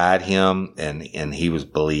beside him, and he was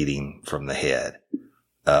bleeding from the head.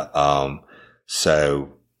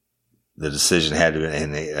 So the decision had to be,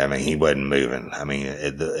 and he wasn't moving.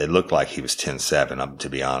 It looked like he was 10-7, to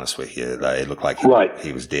be honest with you. It looked like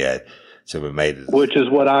he was dead. So we made it. Which is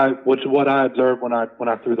what I observed when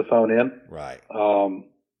I threw the phone in. Right.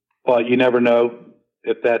 But you never know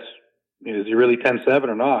if that's, is he really 10-7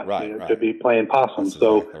 or not? Right. It could be playing possum. That's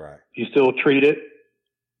so exactly right. You still treat it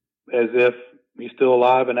as if he's still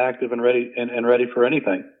alive and active and ready and ready for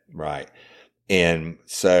anything. Right. And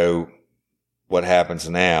so what happens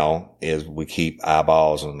now is we keep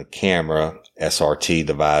eyeballs on the camera. SRT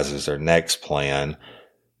devises their next plan.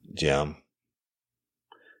 Jim?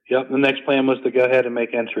 Yep. The next plan was to go ahead and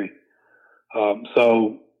make entry.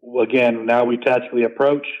 So again, now we tactically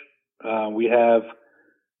approach. We have,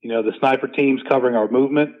 the sniper teams covering our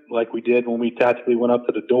movement like we did when we tactically went up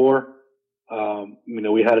to the door.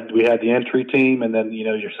 We had the entry team, and then,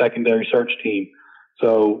 your secondary search team.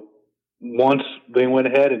 So once they went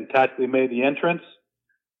ahead and tactically made the entrance,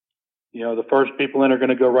 the first people in are going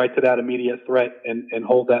to go right to that immediate threat and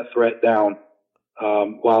hold that threat down,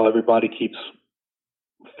 while everybody keeps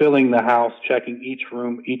filling the house, checking each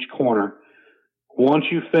room, each corner. Once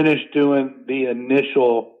you finish doing the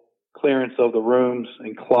initial clearance of the rooms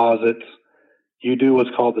and closets, you do what's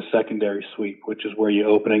called the secondary sweep, which is where you're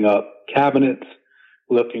opening up cabinets,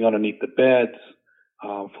 looking underneath the beds,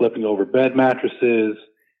 flipping over bed mattresses.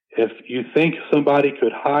 If you think somebody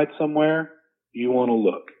could hide somewhere, you want to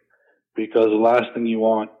look, because the last thing you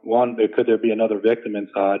want, could there be another victim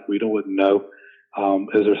inside? We wouldn't know.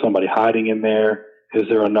 Is there somebody hiding in there? Is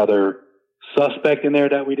there another suspect in there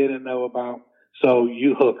that we didn't know about? So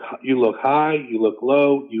you look high, you look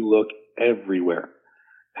low, you look everywhere.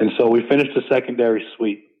 And so we finished the secondary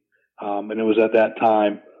sweep. And it was at that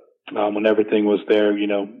time, when everything was there, he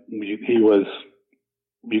was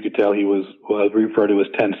you could tell he was referred to as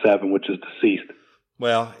 10-7, which is deceased.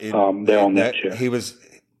 Well, there on that chair. He was,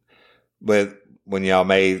 but when y'all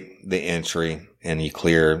made the entry and you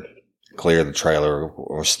clear the trailer,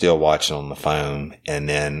 we're still watching on the phone. And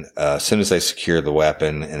then as soon as they secured the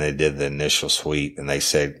weapon and they did the initial sweep and they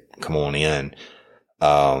said, "Come on in,"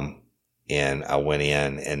 and I went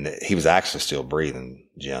in and he was actually still breathing,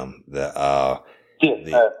 Jim.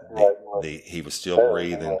 He was still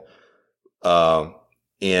breathing.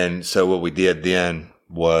 And so what we did then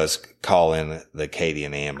was call in the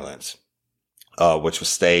Acadian ambulance, which was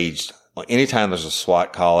staged. Anytime there's a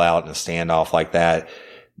SWAT call out and a standoff like that,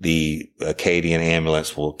 the Acadian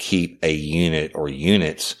ambulance will keep a unit or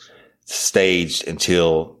units staged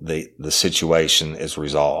until the situation is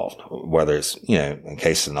resolved, whether it's, in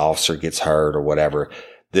case an officer gets hurt or whatever.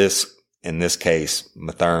 In this case,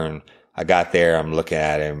 Mathern, I got there, I'm looking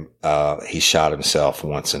at him, he shot himself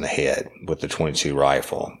once in the head with the .22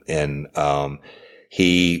 rifle. And,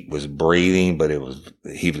 he was breathing, but he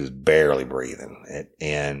was barely breathing.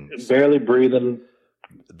 And barely breathing.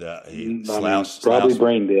 Probably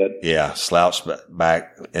brain dead. Yeah. Slouched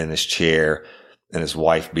back in his chair in his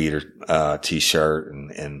wife beater, t-shirt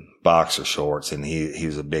and boxer shorts. And he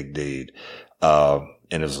was a big dude. And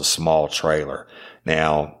it was a small trailer.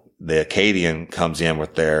 Now, the Acadian comes in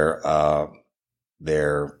with their what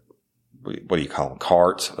do you call them?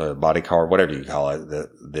 Carts, body cart, whatever you call it.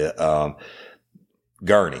 The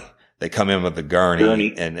gurney. They come in with the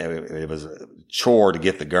gurney. And it was a chore to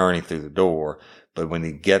get the gurney through the door. But when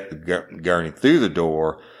you get the gurney through the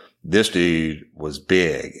door, this dude was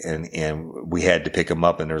big and we had to pick him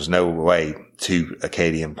up, and there was no way two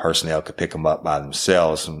Acadian personnel could pick him up by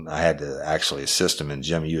themselves. And I had to actually assist him, and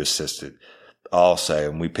Jim, you assisted also.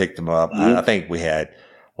 And we picked him up. Mm-hmm. I think we had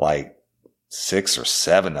like 6 or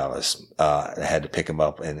 7 of us, had to pick him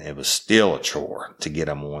up, and it was still a chore to get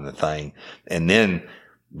him on the thing. And then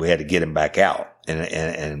we had to get him back out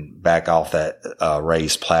and back off that,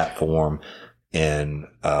 raised platform and,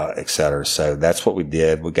 et cetera. So that's what we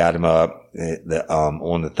did. We got him up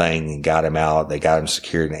on the thing and got him out. They got him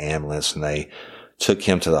secured in the ambulance and they took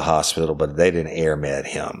him to the hospital, but they didn't air med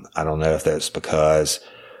him. I don't know if that's because,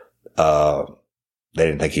 they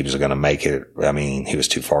didn't think he was going to make it. I mean, he was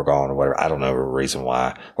too far gone or whatever. I don't know the reason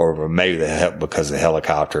why. Or maybe because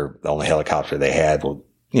the only helicopter they had,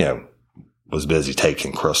 was busy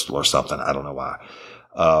taking Crystal or something. I don't know why.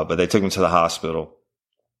 But they took him to the hospital.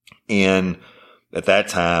 And at that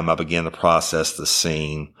time, I began to process the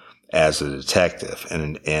scene as a detective.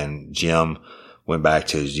 And Jim went back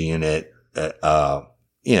to his unit,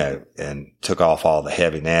 and took off all the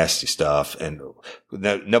heavy, nasty stuff. And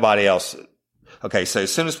nobody else. Okay, so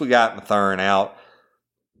as soon as we got Mathern out,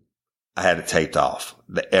 I had it taped off,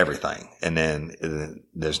 everything. And then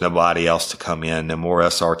there's nobody else to come in, no more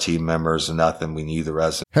SRT members and nothing. We knew the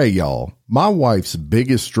resident. Hey, y'all. My wife's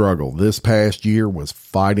biggest struggle this past year was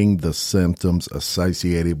fighting the symptoms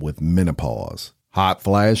associated with menopause. Hot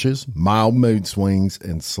flashes, mild mood swings,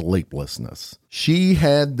 and sleeplessness. She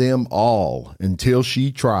had them all until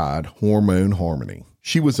she tried Hormone Harmony.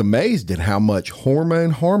 She was amazed at how much Hormone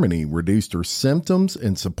Harmony reduced her symptoms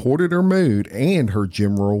and supported her mood and her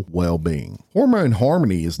general well-being. Hormone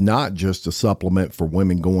Harmony is not just a supplement for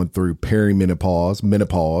women going through perimenopause,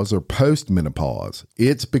 menopause, or postmenopause.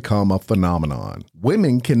 It's become a phenomenon.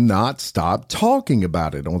 Women cannot stop talking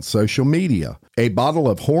about it on social media. A bottle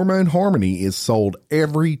of Hormone Harmony is sold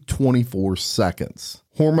every 24 seconds.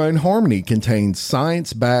 Hormone Harmony contains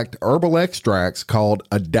science-backed herbal extracts called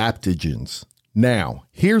adaptogens. Now,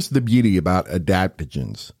 here's the beauty about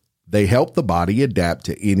adaptogens. They help the body adapt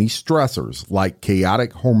to any stressors, like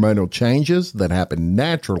chaotic hormonal changes that happen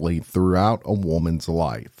naturally throughout a woman's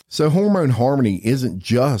life. So Hormone Harmony isn't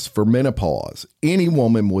just for menopause. Any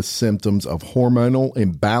woman with symptoms of hormonal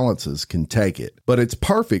imbalances can take it, but it's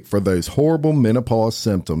perfect for those horrible menopause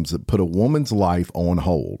symptoms that put a woman's life on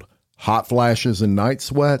hold. Hot flashes and night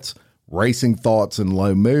sweats, racing thoughts and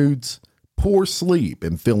low moods, poor sleep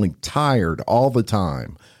and feeling tired all the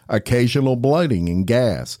time, occasional bloating and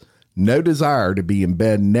gas, no desire to be in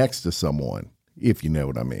bed next to someone, if you know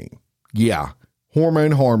what I mean. Yeah,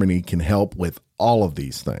 Hormone Harmony can help with all of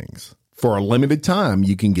these things. For a limited time,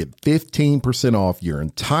 you can get 15% off your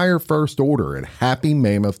entire first order at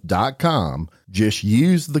happymammoth.com. Just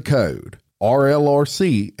use the code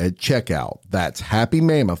RLRC at checkout. That's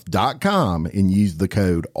happymammoth.com and use the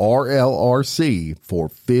code RLRC for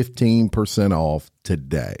 15% off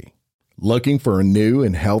today. Looking for a new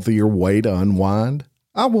and healthier way to unwind?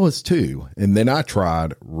 I was too, and then I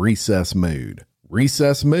tried Recess Mood.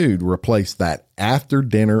 Recess Mood replaced that after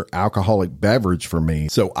dinner alcoholic beverage for me,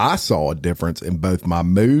 so I saw a difference in both my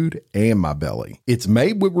mood and my belly. It's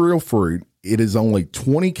made with real fruit. It is only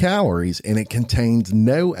 20 calories and it contains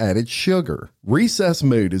no added sugar. Recess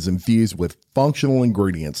Mood is infused with functional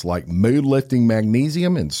ingredients like mood lifting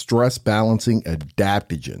magnesium and stress balancing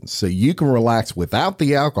adaptogens, so you can relax without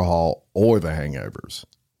the alcohol or the hangovers.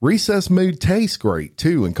 Recess Mood tastes great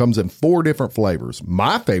too and comes in 4 different flavors.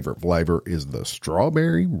 My favorite flavor is the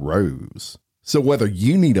strawberry rose. So whether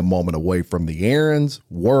you need a moment away from the errands,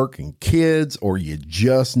 work, and kids, or you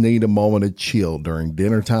just need a moment of chill during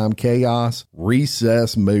dinner time chaos,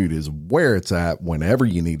 Recess Mood is where it's at whenever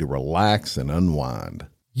you need to relax and unwind.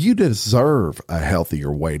 You deserve a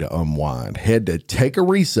healthier way to unwind. Head to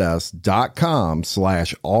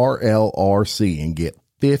takearecess.com/RLRC and get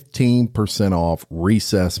 15% off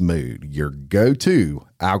Recess Mood, your go-to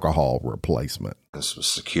alcohol replacement. This was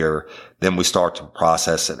secure. Then we start to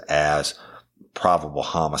process it as probable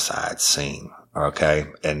homicide scene. Okay.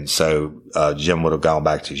 And so, Jim would have gone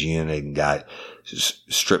back to his unit and got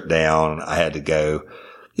stripped down. I had to go,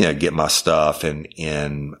 get my stuff and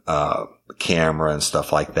camera and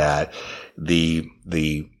stuff like that. The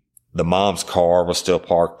mom's car was still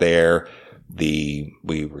parked there. We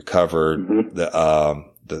recovered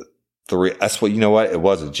the 3, that's what, it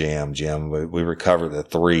was a jam, Jim. We recovered the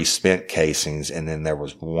 3 spent casings, and then there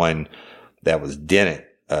was one that was dented,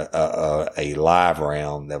 a live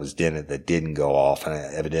round that was dented that didn't go off, and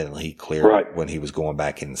evidently he cleared it when he was going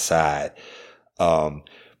back inside.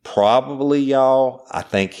 Probably, y'all, I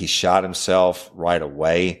think he shot himself right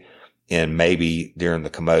away, and maybe during the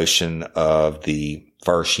commotion of the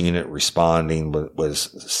first unit responding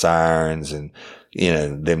was sirens and,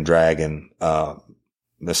 them dragging,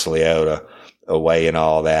 Miss Leota away and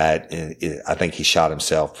all that. And I think he shot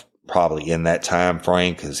himself probably in that time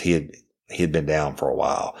frame because he had been down for a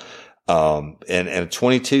while. And a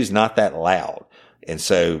 22 is not that loud. And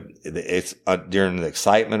so it's during the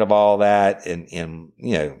excitement of all that. And,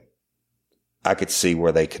 I could see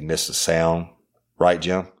where they could miss the sound. Right,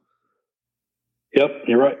 Jim? Yep,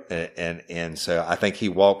 you're right. And so I think he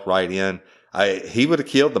walked right in. He would have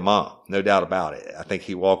killed the mom, no doubt about it. I think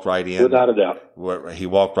he walked right in. Without a doubt. He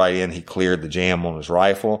walked right in. He cleared the jam on his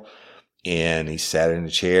rifle, and he sat in a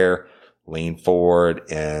chair, leaned forward,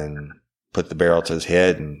 and put the barrel to his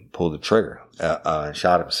head and pulled the trigger and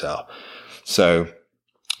shot himself. So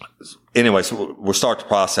anyway, so we'll start to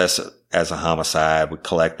process it as a homicide. We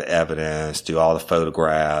collect the evidence, do all the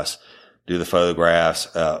photographs,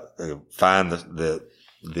 find the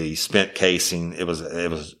spent casing. It was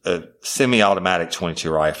a semi-automatic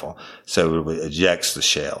 22 rifle. So it ejects the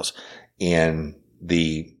shells. And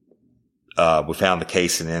we found the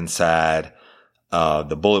casing inside.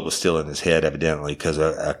 The bullet was still in his head, evidently, because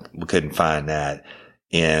we couldn't find that.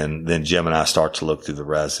 And then Jim and I start to look through the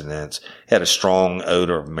residence. It had a strong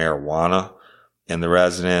odor of marijuana in the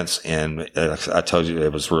residence. And I told you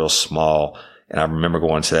it was real small. And I remember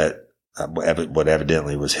going to that, what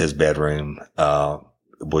evidently was his bedroom,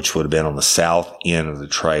 which would have been on the south end of the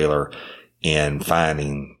trailer, and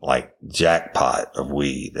finding like jackpot of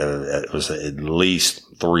weed. It was at least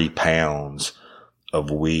 3 pounds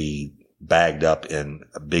of weed bagged up in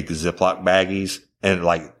big Ziploc baggies and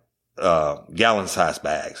like gallon-sized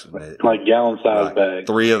bags. Like gallon-sized bags.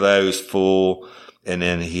 3 of those full, and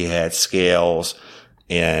then he had scales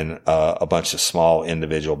and a bunch of small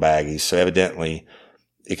individual baggies. So evidently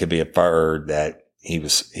it could be inferred that he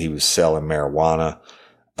was selling marijuana.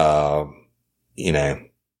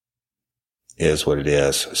 Is what it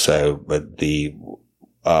is. So, but we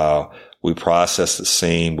processed the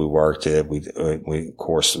scene, we worked it, we of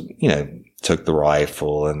course, took the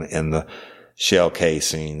rifle and the shell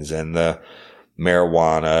casings and the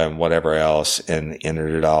marijuana and whatever else and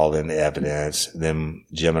entered it all into evidence. Then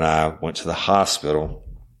Jim and I went to the hospital,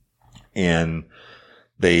 and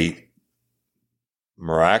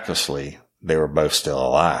miraculously, they were both still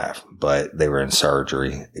alive, but they were in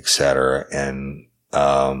surgery, etc. And,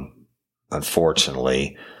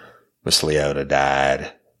 unfortunately, Miss Leota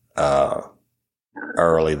died,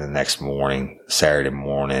 early the next morning, Saturday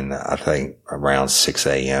morning, I think around 6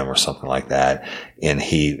 a.m. or something like that. And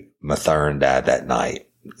Mathern died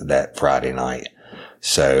that Friday night.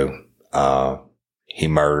 So, he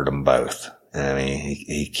murdered them both. And I mean,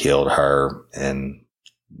 he killed her, and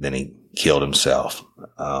then he killed himself.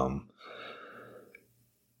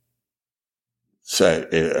 So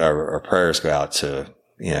our prayers go out to,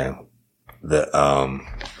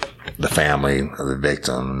 the family of the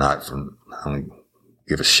victim. I don't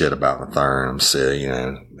give a shit about Mathern. So,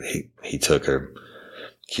 he took her,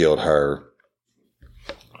 killed her.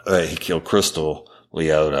 He killed Crystal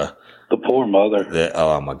Leota. The poor mother.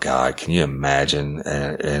 Oh my God. Can you imagine?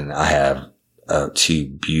 And I have, 2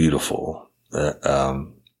 beautiful,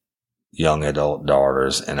 young adult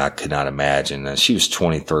daughters, and I could not imagine. And she was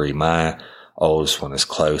 23. My oldest one is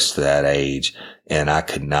close to that age, and I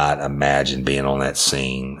could not imagine being on that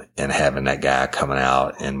scene and having that guy coming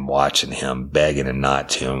out and watching him, begging him not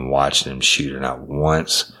to, and watching him shoot her not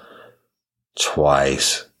once,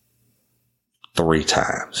 twice, 3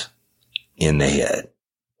 times in the head.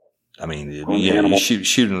 I mean, you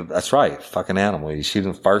shooting, that's right, fucking animal. You shoot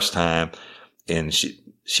him the first time, and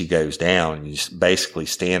she goes down, and you're basically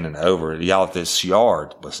standing over. Y'all, this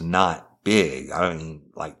yard was not big. I mean,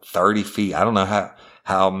 like 30 feet. I don't know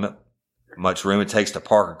how much room it takes to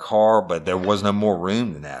park a car, but there was no more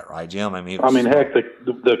room than that, right, Jim? I mean, heck,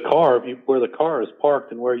 the car, where the car is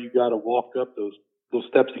parked and where you got to walk up those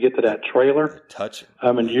steps to get to that trailer. Touching.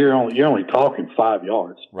 I mean, you're only talking 5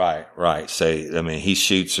 yards. Right. So, I mean, he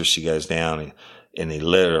shoots her, she goes down, and he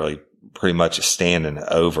literally pretty much is standing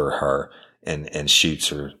over her and shoots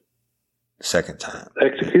her second time.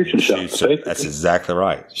 Execution shot. That's exactly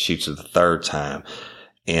right. Shoots her the third time.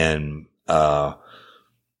 And,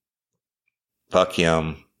 fuck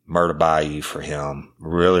him, murder by you for him.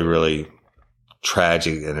 Really, really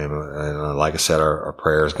tragic. And like I said, our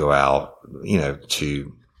prayers go out,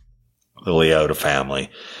 to the Leota family,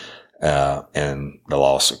 and the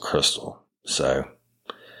loss of Crystal. So,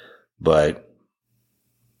 but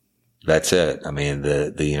that's it. I mean,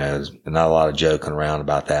 there's not a lot of joking around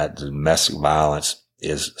about that. The domestic violence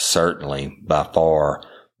is certainly by far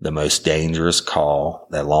the most dangerous call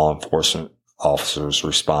that law enforcement officers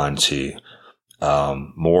respond to.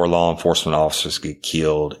 More law enforcement officers get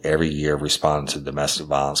killed every year responding to domestic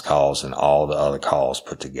violence calls than all the other calls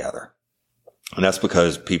put together. And that's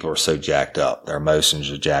because people are so jacked up. Their emotions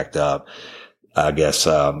are jacked up. I guess,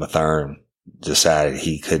 Mathern decided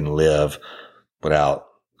he couldn't live without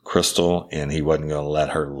Crystal, and he wasn't going to let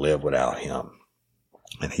her live without him.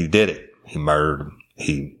 And he did it. He murdered them.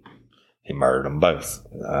 He murdered them both.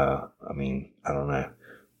 I mean, I don't know.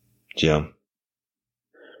 Jim?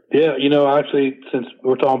 Yeah, actually, since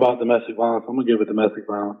we're talking about domestic violence, I'm going to give a domestic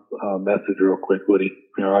violence message real quick, Woody.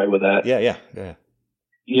 You all right with that? Yeah.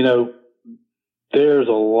 There's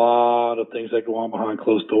a lot of things that go on behind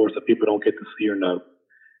closed doors that people don't get to see or know.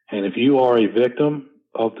 And if you are a victim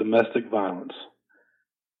of domestic violence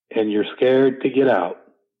and you're scared to get out,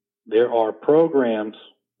 there are programs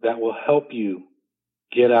that will help you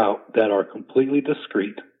get out that are completely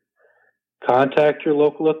discreet. Contact your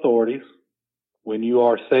local authorities when you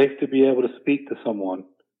are safe to be able to speak to someone.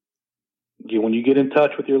 When you get in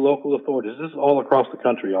touch with your local authorities, this is all across the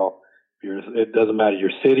country, y'all. It doesn't matter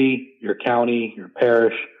your city, your county, your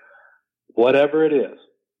parish, whatever it is.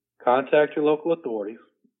 Contact your local authorities.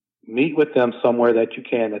 Meet with them somewhere that you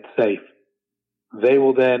can that's safe. They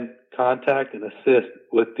will then contact and assist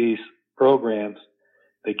with these programs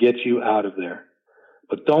that get you out of there.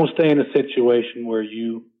 But don't stay in a situation where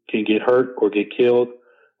you can get hurt or get killed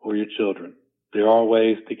or your children. There are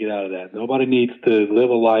ways to get out of that. Nobody needs to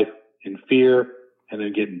live a life in fear and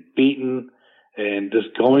then getting beaten and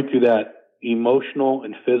just going through that emotional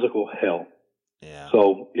and physical hell. Yeah.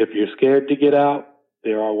 So if you're scared to get out,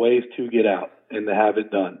 there are ways to get out and to have it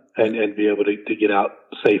done and be able to get out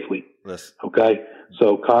safely. Listen. Okay?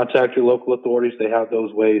 So contact your local authorities. They have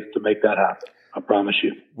those ways to make that happen. I promise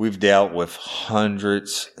you. We've dealt with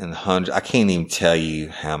hundreds and hundreds. I can't even tell you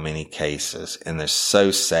how many cases, and they're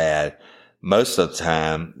so sad. Most of the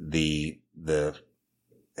time,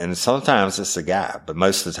 and sometimes it's a guy, but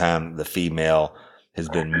most of the time the female has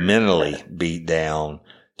been mentally beat down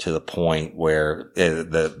to the point where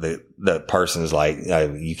the person is like,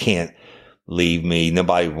 you can't leave me.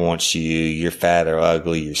 Nobody wants you. You're fat or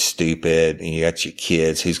ugly. You're stupid. And you got your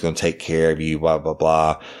kids. Who's going to take care of you? Blah, blah,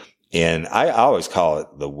 blah. And I always call it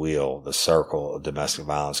the circle of domestic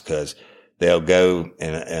violence, because they'll go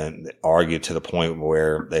and argue to the point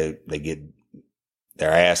where they get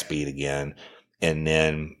their ass beat again. And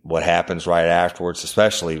then what happens right afterwards,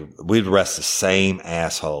 especially, we'd arrest the same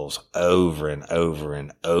assholes over and over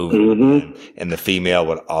and over again. And the female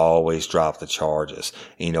would always drop the charges.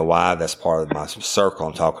 And you know why? That's part of my circle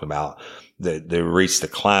I'm talking about. They reach the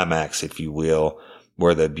climax, if you will,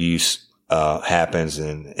 where the abuse happens.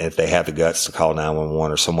 And if they have the guts to call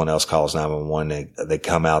 911 or someone else calls 911, they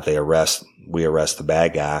come out, we arrest the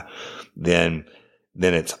bad guy. Then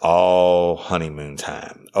it's all honeymoon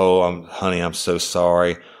time. Oh, honey, I'm so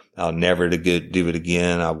sorry. I'll never do it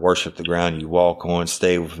again. I worship the ground you walk on.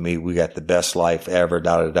 Stay with me. We got the best life ever,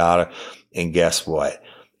 da-da-da-da. And guess what?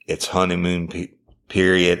 It's honeymoon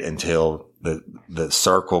period until the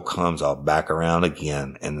circle comes off back around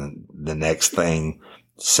again, and then the next thing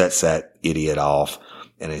sets that idiot off,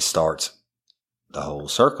 and it starts the whole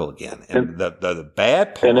circle again. And the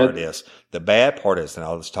bad part is, and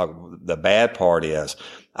I'll just talk, the bad part is,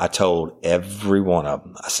 I told every one of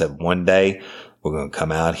them, I said, one day we're going to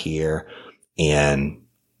come out here and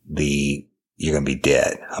you're going to be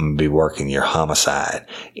dead. I'm going to be working your homicide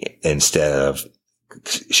instead of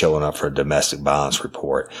showing up for a domestic violence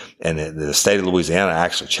report. And the state of Louisiana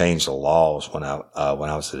actually changed the laws when I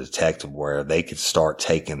was a detective, where they could start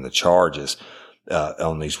taking the charges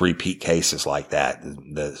on these repeat cases like that.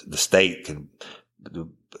 The state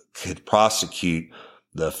could prosecute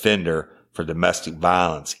the offender for domestic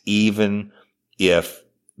violence, even if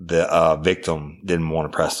the victim didn't want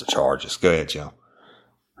to press the charges. Go ahead, Jim.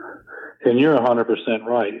 And you're 100%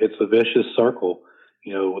 right. It's a vicious circle.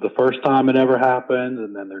 You know, the first time it ever happens,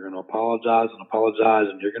 and then they're going to apologize,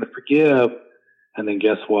 and you're going to forgive. And then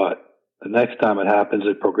guess what? The next time it happens,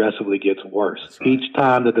 it progressively gets worse. Right. Each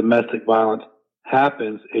time the domestic violence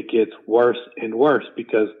happens, it gets worse and worse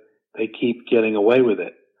because they keep getting away with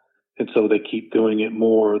it. And so they keep doing it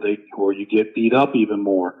more, or you get beat up even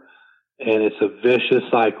more. And it's a vicious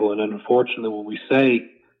cycle. And unfortunately, when we say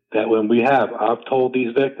that, I've told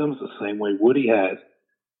these victims the same way Woody has,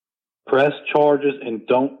 press charges and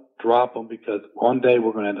don't drop them, because one day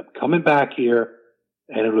we're going to end up coming back here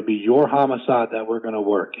and it'll be your homicide that we're going to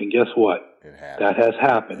work. And guess what? That has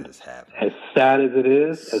happened. As sad as it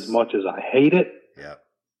is, as much as I hate it,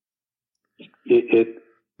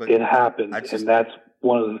 it happens. And that's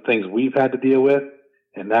one of the things we've had to deal with.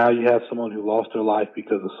 And now you have someone who lost their life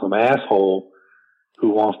because of some asshole who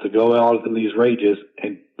wants to go out in these rages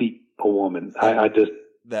and beat a woman. I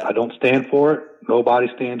don't stand for it. Nobody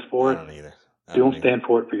stands for it. I don't either. Don't stand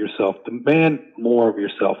for it for yourself. Demand more of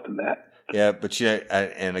yourself than that. Yeah, but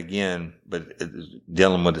dealing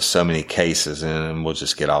with so many cases, and we'll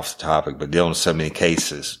just get off the topic, but dealing with so many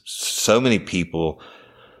cases, so many people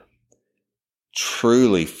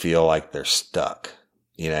truly feel like they're stuck,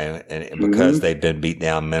 you know, and because they've been beat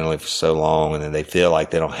down mentally for so long, and then they feel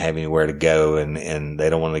like they don't have anywhere to go, and they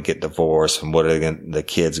don't want to get divorced, and what are the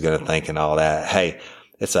kids going to think and all that. Hey,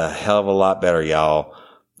 it's a hell of a lot better, y'all,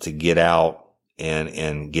 to get out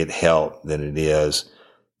and get help than it is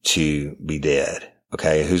to be dead.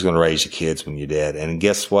 Okay. Who's going to raise your kids when you're dead? And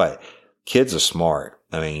guess what? Kids are smart.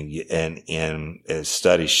 I mean, and as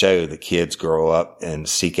studies show, the kids grow up and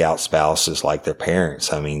seek out spouses like their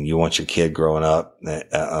parents. I mean, you want your kid growing up,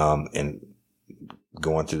 and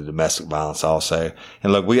going through the domestic violence also.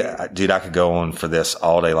 And look, dude, I could go on for this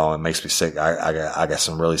all day long. It makes me sick. I got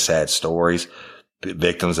some really sad stories.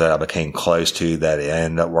 Victims that I became close to that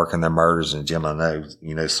end up working their murders. And Jim, I know,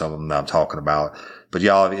 you know, some of them that I'm talking about, but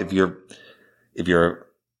y'all, if you're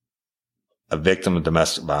a victim of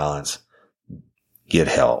domestic violence, get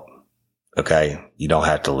help. Okay. You don't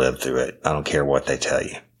have to live through it. I don't care what they tell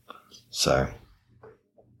you. So,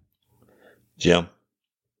 Jim.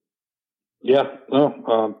 Yeah.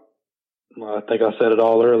 No, I think I said it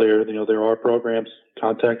all earlier. You know, there are programs.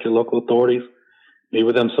 Contact your local authorities. Meet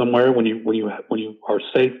with them somewhere when you are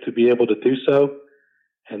safe to be able to do so,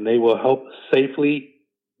 and they will help safely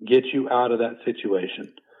get you out of that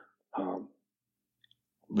situation.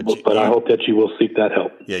 But I hope that you will seek that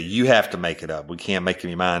help. Yeah, you have to make it up. We can't make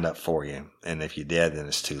your mind up for you. And if you're dead, then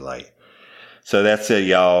it's too late. So that's it,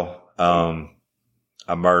 y'all.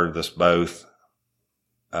 I murdered us both.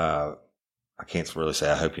 I can't really say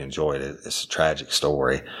I hope you enjoyed it. It's a tragic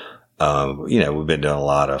story. You know, we've been doing a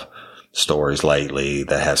lot of stories lately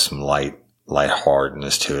that has some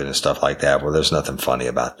lightheartedness to it and stuff like that, where there's nothing funny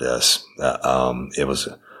about this. It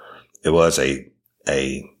was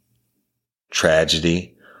a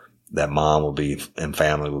tragedy that mom and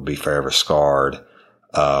family will be forever scarred.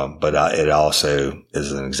 But it also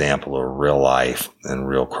is an example of real life and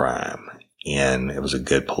real crime. And it was a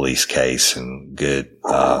good police case and good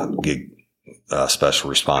special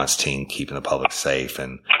response team keeping the public safe.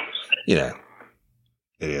 And, you know,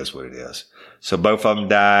 it is what it is. So both of them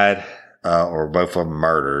died, or both of them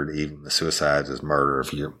murdered. Even the suicide is murder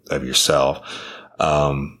of yourself.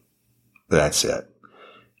 That's it.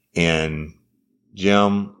 And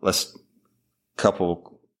Jim, let's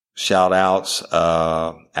couple shout outs,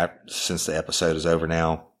 since the episode is over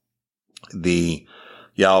now. We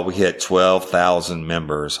hit 12,000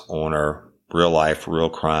 members on our Real Life, Real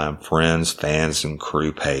Crime Friends, Fans, and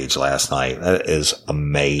Crew page last night. That is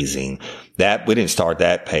amazing. We didn't start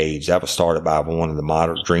that page. That was started by one of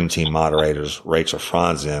the Dream Team moderators, Rachel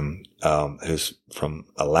Franzem, who's from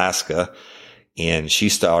Alaska. And she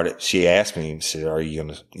asked me,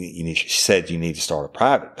 she said, you need to start a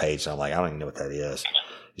private page. And I'm like, I don't even know what that is.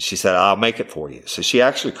 She said, I'll make it for you. So she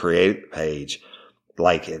actually created the page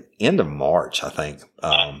like at end of March, I think,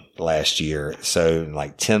 last year. So in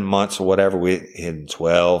like 10 months or whatever, we hit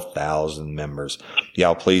 12,000 members.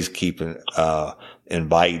 Y'all please keep,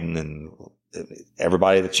 inviting and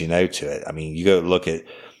everybody that you know to it. I mean, you go look at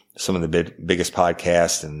some of the biggest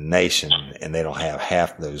podcasts in the nation, and they don't have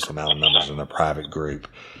half those amount of numbers in their private group.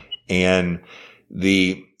 And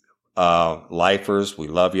the lifers, we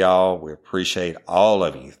love y'all. We appreciate all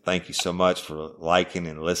of you. Thank you so much for liking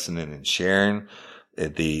and listening and sharing.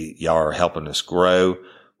 Y'all are helping us grow.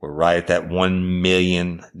 We're right at that 1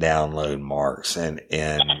 million download marks, and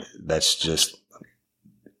that's just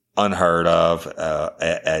unheard of.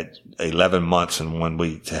 At 11 months and 1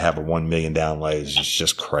 week to have a 1 million downloads is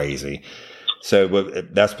just crazy. So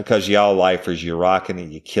that's because y'all lifers, you're rocking it,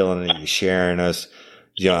 you're killing it, you're sharing us.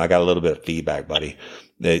 I got a little bit of feedback, buddy,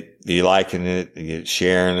 that you're liking it, you're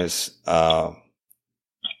sharing us.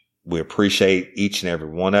 We appreciate each and every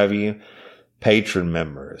one of you. Patron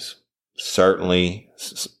members, certainly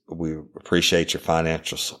we appreciate your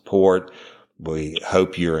financial support. We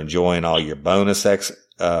hope you're enjoying all your bonus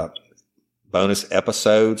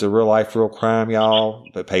episodes of Real Life, Real Crime, y'all.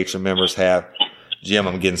 The patron members have. Jim,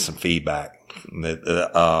 I'm getting some feedback.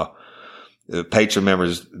 The patron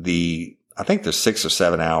members, I think there's 6 or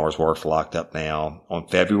 7 hours worth locked up now. On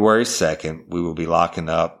February 2nd, we will be locking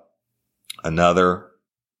up another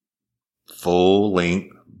full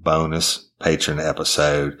length bonus patron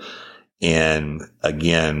episode. And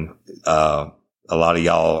again, a lot of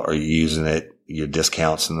y'all are using it, your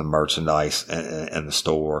discounts in the merchandise and the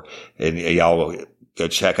store. And y'all will go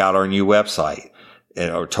check out our new website,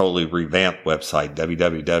 our totally revamped website,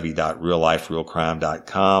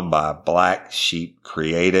 www.realliferealcrime.com by Black Sheep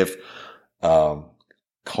Creative.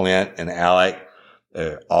 Clint and Alec,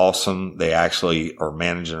 awesome. They actually are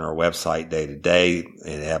managing our website day to day.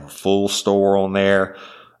 They have a full store on there.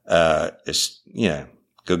 It's,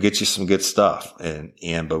 go get you some good stuff.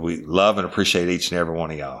 But we love and appreciate each and every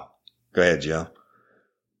one of y'all. Go ahead, Joe.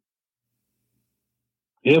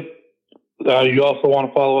 Yep. You also want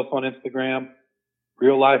to follow us on Instagram,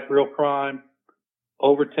 Real Life, Real Crime,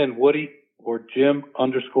 Overton Woody, or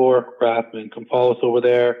Jim_Rathman. Come follow us over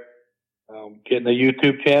there. Getting the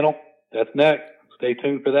YouTube channel. That's next. Stay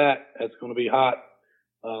tuned for that. That's going to be hot.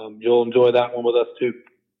 You'll enjoy that one with us too.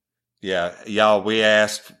 Yeah. Y'all, we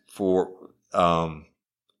asked for,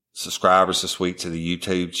 subscribers this week to the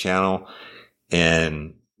YouTube channel,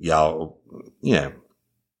 and y'all,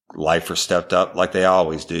 Lifer stepped up like they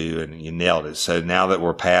always do, and you nailed it. So now that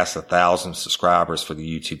we're past 1,000 subscribers for the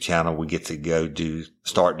YouTube channel, we get to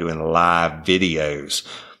start doing live videos,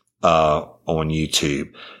 on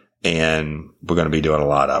YouTube, and we're going to be doing a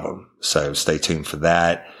lot of them. So stay tuned for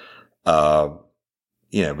that.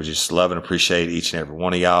 We just love and appreciate each and every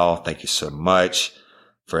one of y'all. Thank you so much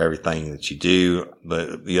for everything that you do.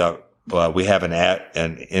 But, we have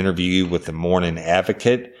an interview with the Morning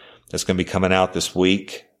Advocate that's going to be coming out this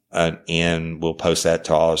week. And we'll post that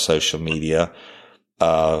to all our social media.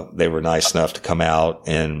 They were nice enough to come out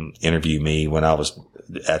and interview me when I was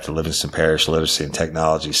at the Livingston Parish Literacy and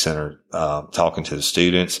Technology Center, talking to the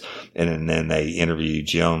students. And then they interviewed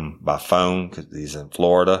Jim by phone because he's in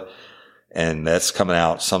Florida. And that's coming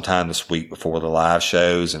out sometime this week before the live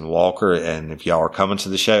shows in Walker. And if y'all are coming to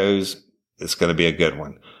the shows, it's going to be a good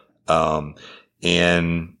one.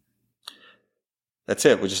 And that's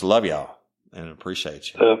it. We just love y'all and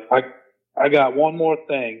appreciate you. I got one more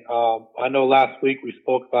thing. I know last week we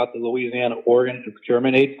spoke about the Louisiana-Oregon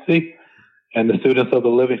Procurement Agency and the students of the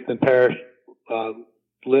Livingston Parish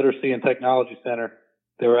Literacy and Technology Center.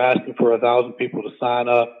 They were asking for 1,000 people to sign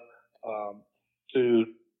up to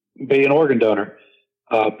be an organ donor.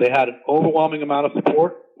 They had an overwhelming amount of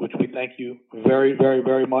support, which we thank you very, very,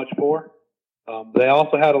 very much for. They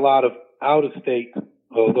also had a lot of out-of-state,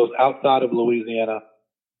 those outside of Louisiana,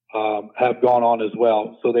 have gone on as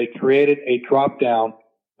well. So they created a drop-down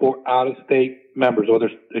for out-of-state members,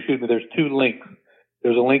 there's 2 links.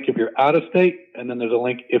 There's a link if you're out-of-state, and then there's a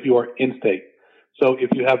link if you are in-state. So if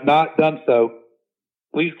you have not done so,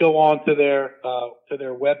 please go on to their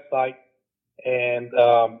website, and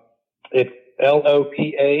it's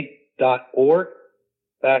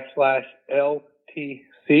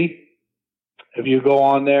lopa.org/LTC. If you go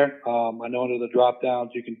on there, I know under the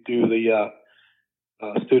drop-downs you can do the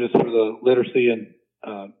students for the Literacy and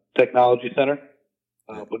Technology Center.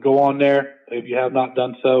 But go on there if you have not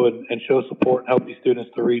done so and show support and help these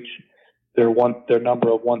students to reach their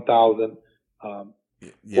number of 1,000.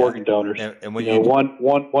 organ donors. And when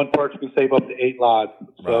one person can save up to 8 lives.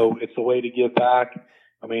 So It's a way to give back.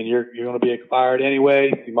 I mean, you're going to be expired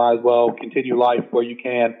anyway. You might as well continue life where you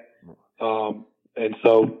can. And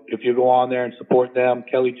so if you go on there and support them,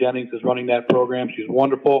 Kelly Jennings is running that program. She's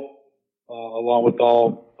wonderful, along with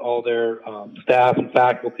all their staff and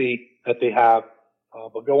faculty that they have.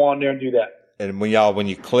 But go on there and do that. And when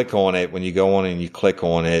you click on it, when you go on and you click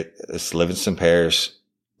on it, it's Livingston Parish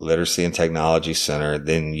Literacy and Technology Center.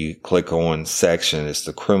 Then you click on section. It's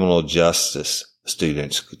the criminal justice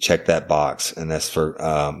students. Check that box. And that's for,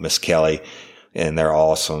 Miss Kelly. And they're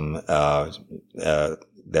awesome.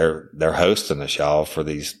 They're hosting us, y'all, for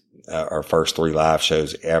these, our first 3 live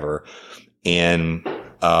shows ever. And,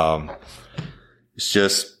 it's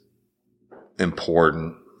just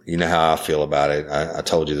important. You know how I feel about it. I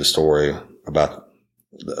told you the story about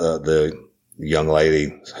the young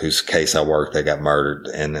lady whose case I worked that got murdered,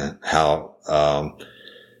 and how, how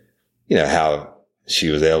she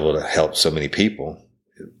was able to help so many people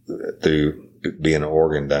through being an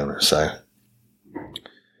organ donor. So,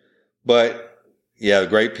 but yeah,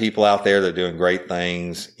 great people out there. They're doing great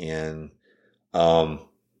things. And,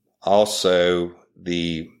 also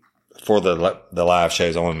for the live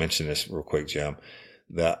shows, I want to mention this real quick, Jim.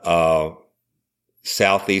 The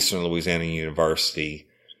Southeastern Louisiana University.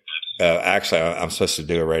 Actually, I'm supposed to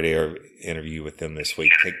do a radio interview with them this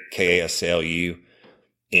week, KSLU,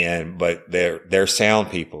 but they're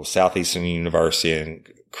sound people. Southeastern University and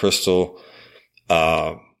Crystal,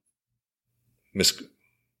 Miss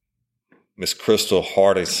Crystal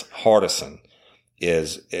Hardison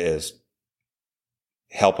is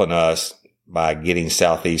helping us by getting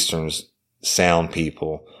Southeastern's sound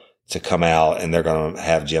people to come out, and they're going to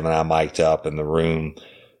have Jim and I mic'd up in the room.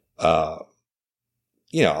 All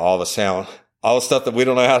the sound, all the stuff that we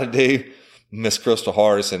don't know how to do. Miss Crystal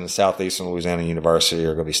Hardison and Southeastern Louisiana University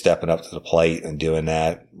are going to be stepping up to the plate and doing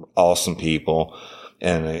that. Awesome people.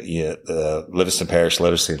 And, the Livingston Parish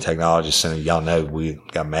Literacy and Technology Center, y'all know we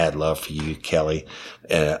got mad love for you, Kelly.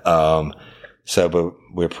 But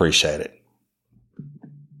we appreciate it.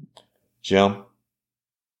 Jim?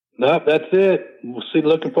 No, that's it.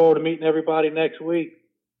 Looking forward to meeting everybody next week.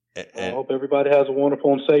 I hope everybody has a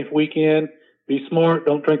wonderful and safe weekend. Be smart.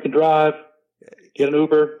 Don't drink and drive. Get an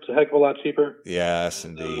Uber. It's a heck of a lot cheaper. Yes,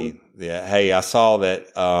 indeed. Yeah. Hey, I saw that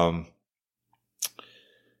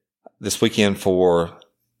this weekend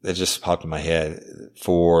it just popped in my head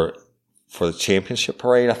for the championship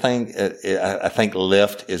parade. I think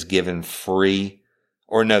Lyft is giving free,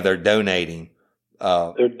 or no, they're donating.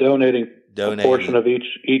 They're donating a portion of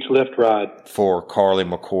each Lyft ride for Carly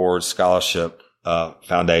McCord's scholarship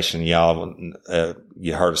foundation. Y'all,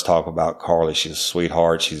 you heard us talk about Carly. She's a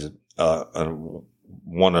sweetheart. She's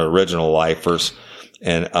one of the original lifers,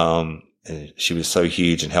 and she was so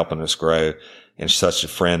huge in helping us grow, and such a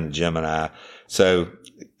friend to Jim and I. So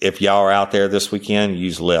if y'all are out there this weekend,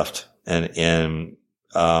 use Lyft, and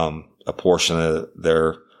a portion of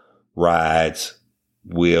their rides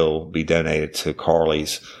will be donated to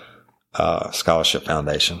Carly's scholarship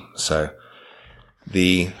foundation. So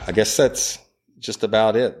I guess that's just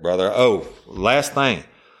about it, brother. Oh, last thing.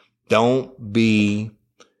 Don't be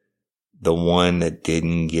the one that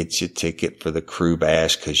didn't get your ticket for the Crew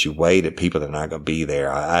Bash because you waited. People that are not going to be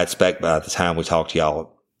there. I expect by the time we talk to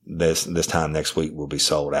y'all this time next week, will be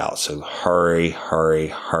sold out. So hurry,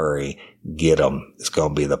 get them. It's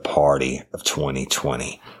going to be the party of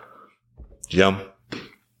 2020. Jim?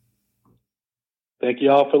 Thank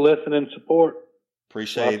you all for listening and support.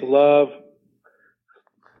 Appreciate it. Lots of love.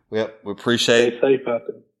 Yep, we appreciate it. Stay safe out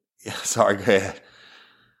there. Yeah, sorry, go ahead.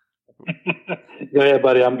 Go ahead,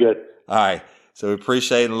 buddy. I'm good. All right. So we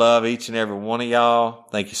appreciate and love each and every one of y'all.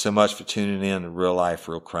 Thank you so much for tuning in to Real Life,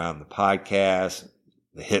 Real Crime, the podcast.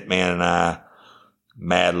 The Hitman and I,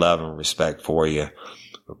 mad love and respect for you.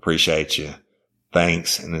 Appreciate you.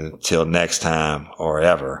 Thanks. And until next time or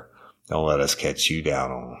ever, don't let us catch you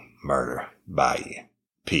down on murder. Bye.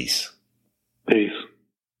 Peace. Peace.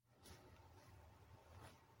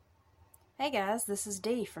 Hey guys, this is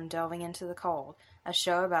Dee from Delving Into the Cold, a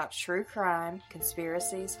show about true crime,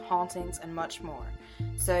 conspiracies, hauntings, and much more.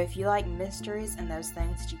 So if you like mysteries and those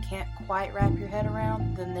things that you can't quite wrap your head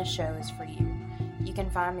around, then this show is for you. You can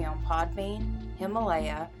find me on Podbean,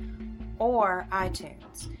 Himalaya, or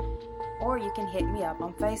iTunes. Or you can hit me up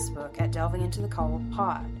on Facebook at Delving Into the Cold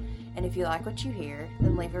Pod. And if you like what you hear,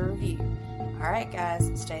 then leave a review. Alright guys,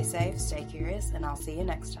 stay safe, stay curious, and I'll see you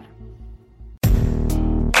next time.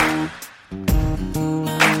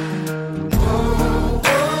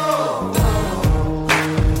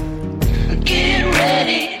 Get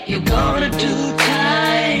ready, you're gonna do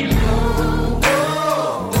time.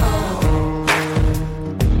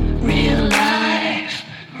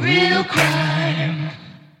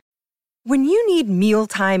 need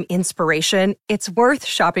mealtime inspiration, it's worth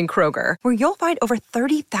shopping Kroger, where you'll find over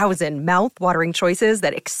 30,000 mouth-watering choices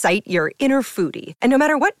that excite your inner foodie. And no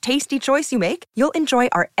matter what tasty choice you make, you'll enjoy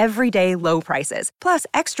our everyday low prices, plus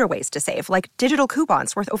extra ways to save, like digital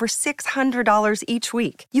coupons worth over $600 each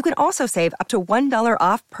week. You can also save up to $1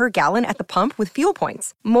 off per gallon at the pump with fuel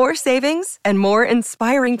points. More savings and more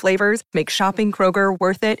inspiring flavors make shopping Kroger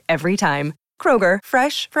worth it every time. Kroger,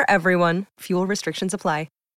 fresh for everyone. Fuel restrictions apply.